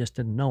lives. They just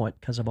didn't know it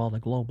because of all the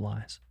globe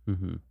lies.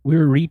 hmm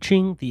We're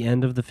reaching the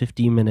end of the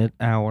 15-minute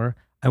hour.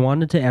 I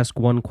wanted to ask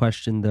one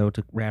question, though,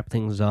 to wrap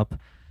things up.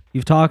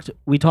 We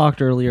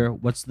talked earlier,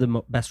 what's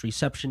the best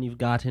reception you've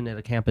gotten at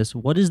a campus?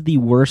 What is the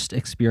worst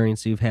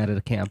experience you've had at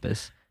a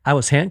campus? I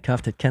was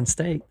handcuffed at Kent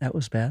State. That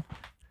was bad.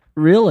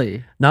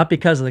 Really? Not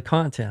because of the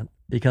content,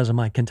 because of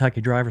my Kentucky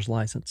driver's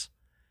license.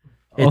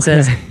 It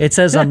Okay.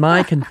 says on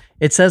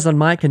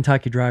my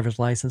Kentucky driver's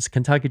license,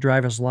 Kentucky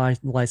driver's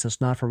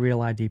license not for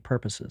real ID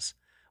purposes.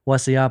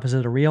 What's the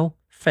opposite of real?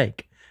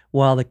 Fake.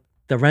 Well, the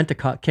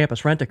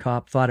campus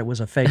rent-a-cop thought it was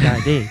a fake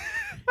ID.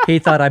 He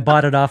thought I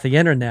bought it off the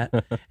internet,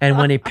 and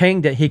when he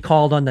pinged it, he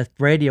called on the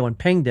radio and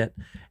pinged it,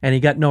 and he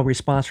got no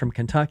response from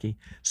Kentucky.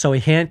 So he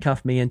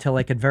handcuffed me until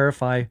they could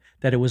verify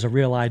that it was a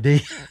real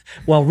ID.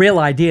 Well, real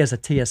ID is a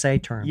TSA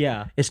term.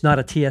 Yeah. It's not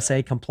a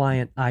TSA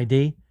compliant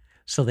ID.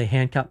 So they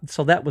handcuffed.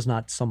 So that was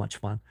not so much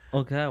fun.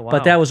 Okay, wow.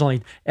 But that was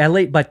only at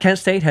least. But Kent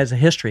State has a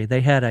history.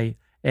 They had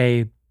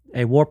a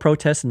a war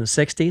protest in the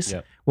 60s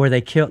Yep. where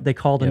they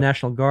called the Yep.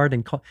 National Guard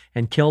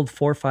and killed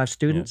 4 or 5 Yeah,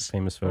 students.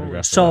 famous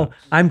photograph. So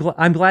I'm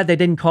glad they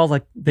didn't call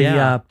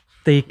Yeah.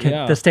 the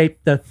Yeah. state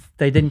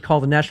they didn't call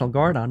the National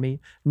Guard on me.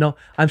 No,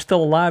 I'm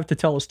still alive to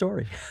tell a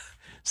story.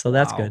 So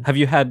that's Wow. good. Have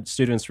you had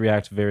students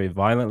react very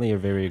violently or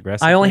very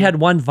aggressively? I only had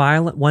one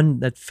violent one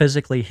that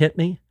physically hit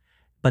me,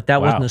 but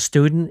that wasn't Wow. a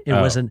student.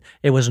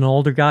 It was an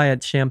older guy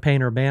at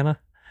Champaign-Urbana.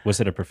 Was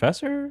it a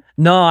professor?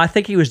 No, I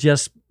think he was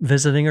just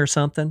visiting or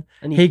something.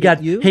 And He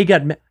got you?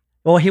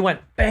 he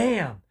went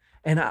bam,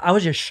 and I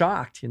was just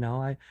shocked.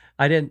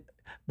 I didn't,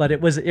 but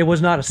it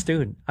was not a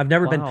student. I've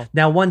never been. Wow.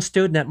 Now, one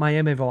student at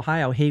Miami of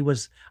Ohio,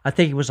 I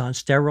think he was on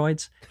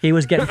steroids. He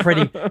was getting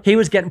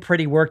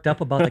pretty worked up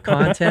about the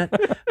content.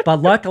 But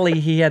luckily,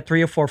 he had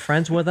 3 or 4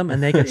 friends with him,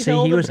 and they could see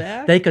held he him was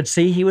back? they could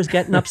see he was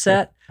getting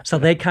upset. So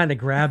they kind of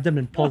grabbed him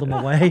and pulled him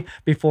away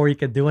before he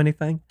could do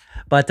anything.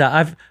 But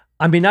I've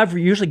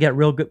usually get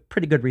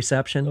pretty good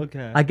reception.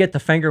 Okay. I get the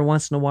finger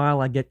once in a while.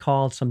 I get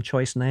called some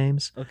choice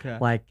names Okay.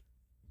 like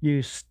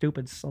 "you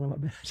stupid son of a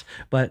bitch,"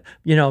 but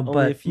Only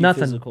but a few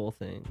nothing, physical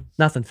things.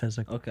 nothing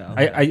physical. Okay.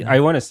 I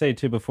want to say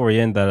too before we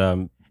end that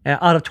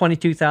Out of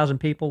 22,000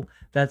 people,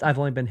 that I've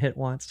only been hit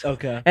once,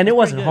 Okay. and it Pretty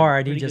wasn't good.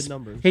 hard. Pretty good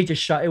numbers. He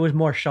just shot. It was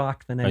more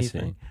shock than I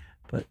anything.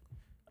 see.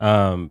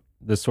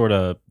 The sort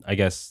of I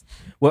guess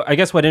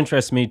what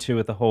interests me too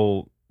with the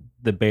whole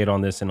debate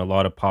on this and a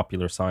lot of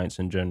popular science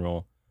in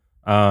general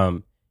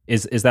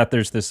is that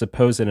there's this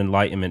supposed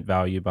enlightenment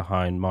value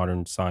behind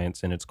modern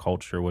science and its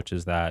culture, which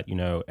is that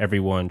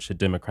everyone should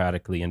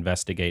democratically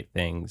investigate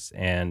things.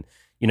 And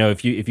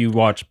if you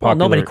watch popular, Well,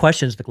 nobody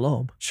questions the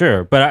globe.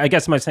 sure, but I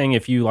guess I'm saying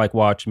if you like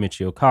watch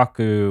Michio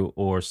Kaku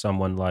or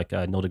someone like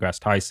Neil deGrasse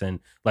Tyson,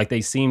 like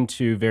they seem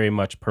to very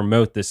much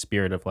promote this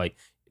spirit of like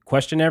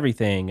question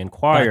everything,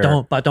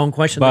 inquire, But don't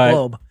question but- the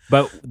globe.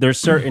 but there's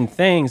certain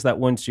things that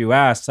once you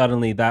ask,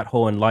 suddenly that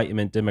whole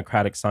enlightenment,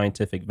 democratic,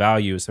 scientific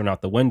values thrown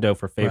out the window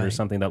for favor of Right.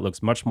 something that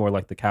looks much more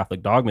like the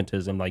Catholic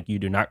dogmatism. Like you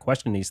do not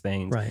question these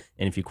things, Right.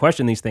 and if you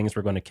question these things,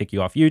 we're going to kick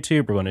you off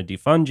YouTube. We're going to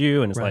defund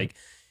you, and it's Right. like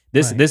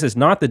this. Right. This is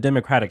not the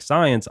democratic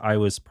science I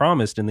was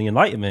promised in the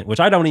Enlightenment, which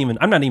I'm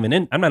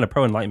not a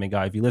pro Enlightenment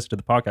guy. If you listen to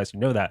the podcast, you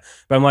know that.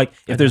 But I'm like,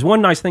 if there's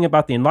one nice thing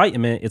about the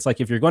Enlightenment, it's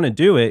like if you're going to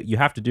do it, you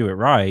have to do it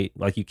right.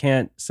 Like you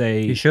can't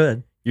say You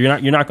should. you're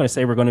not going to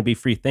say we're going to be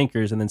free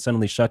thinkers and then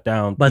suddenly shut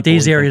down. But people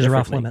these who think areas are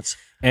off differently. limits.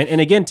 And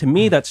again, to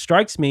me, that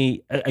strikes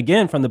me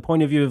again from the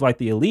point of view of like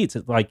the elites.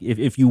 It's like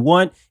if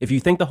you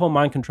think the whole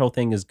mind control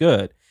thing is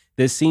good,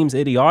 this seems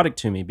idiotic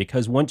to me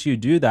because once you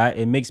do that,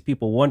 it makes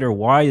people wonder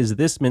why is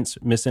this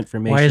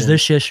misinformation? Why is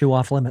this issue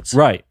off limits?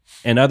 right?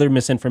 And other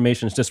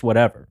misinformation is just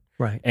whatever.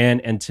 Right.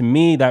 And to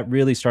me, that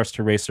really starts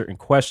to raise certain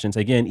questions.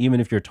 Again, even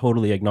if you're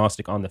totally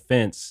agnostic on the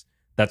fence,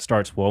 that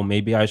starts, well,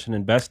 maybe I should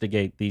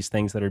investigate these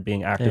things that are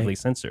being actively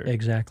censored.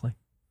 Exactly.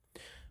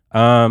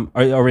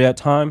 Are we at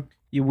time?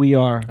 We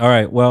are. All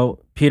right.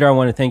 Well, Peter, I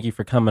want to thank you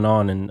for coming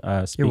on and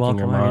You're speaking welcome.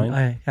 your mind.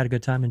 I had a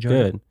good time. Enjoyed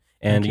it. Good.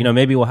 And, Thank you.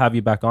 maybe we'll have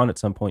you back on at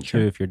some point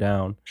Sure. too, if you're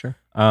down. Sure.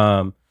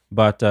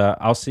 But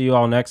I'll see you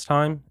all next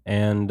time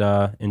and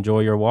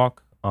enjoy your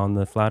walk on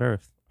the flat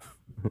earth.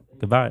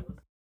 Goodbye.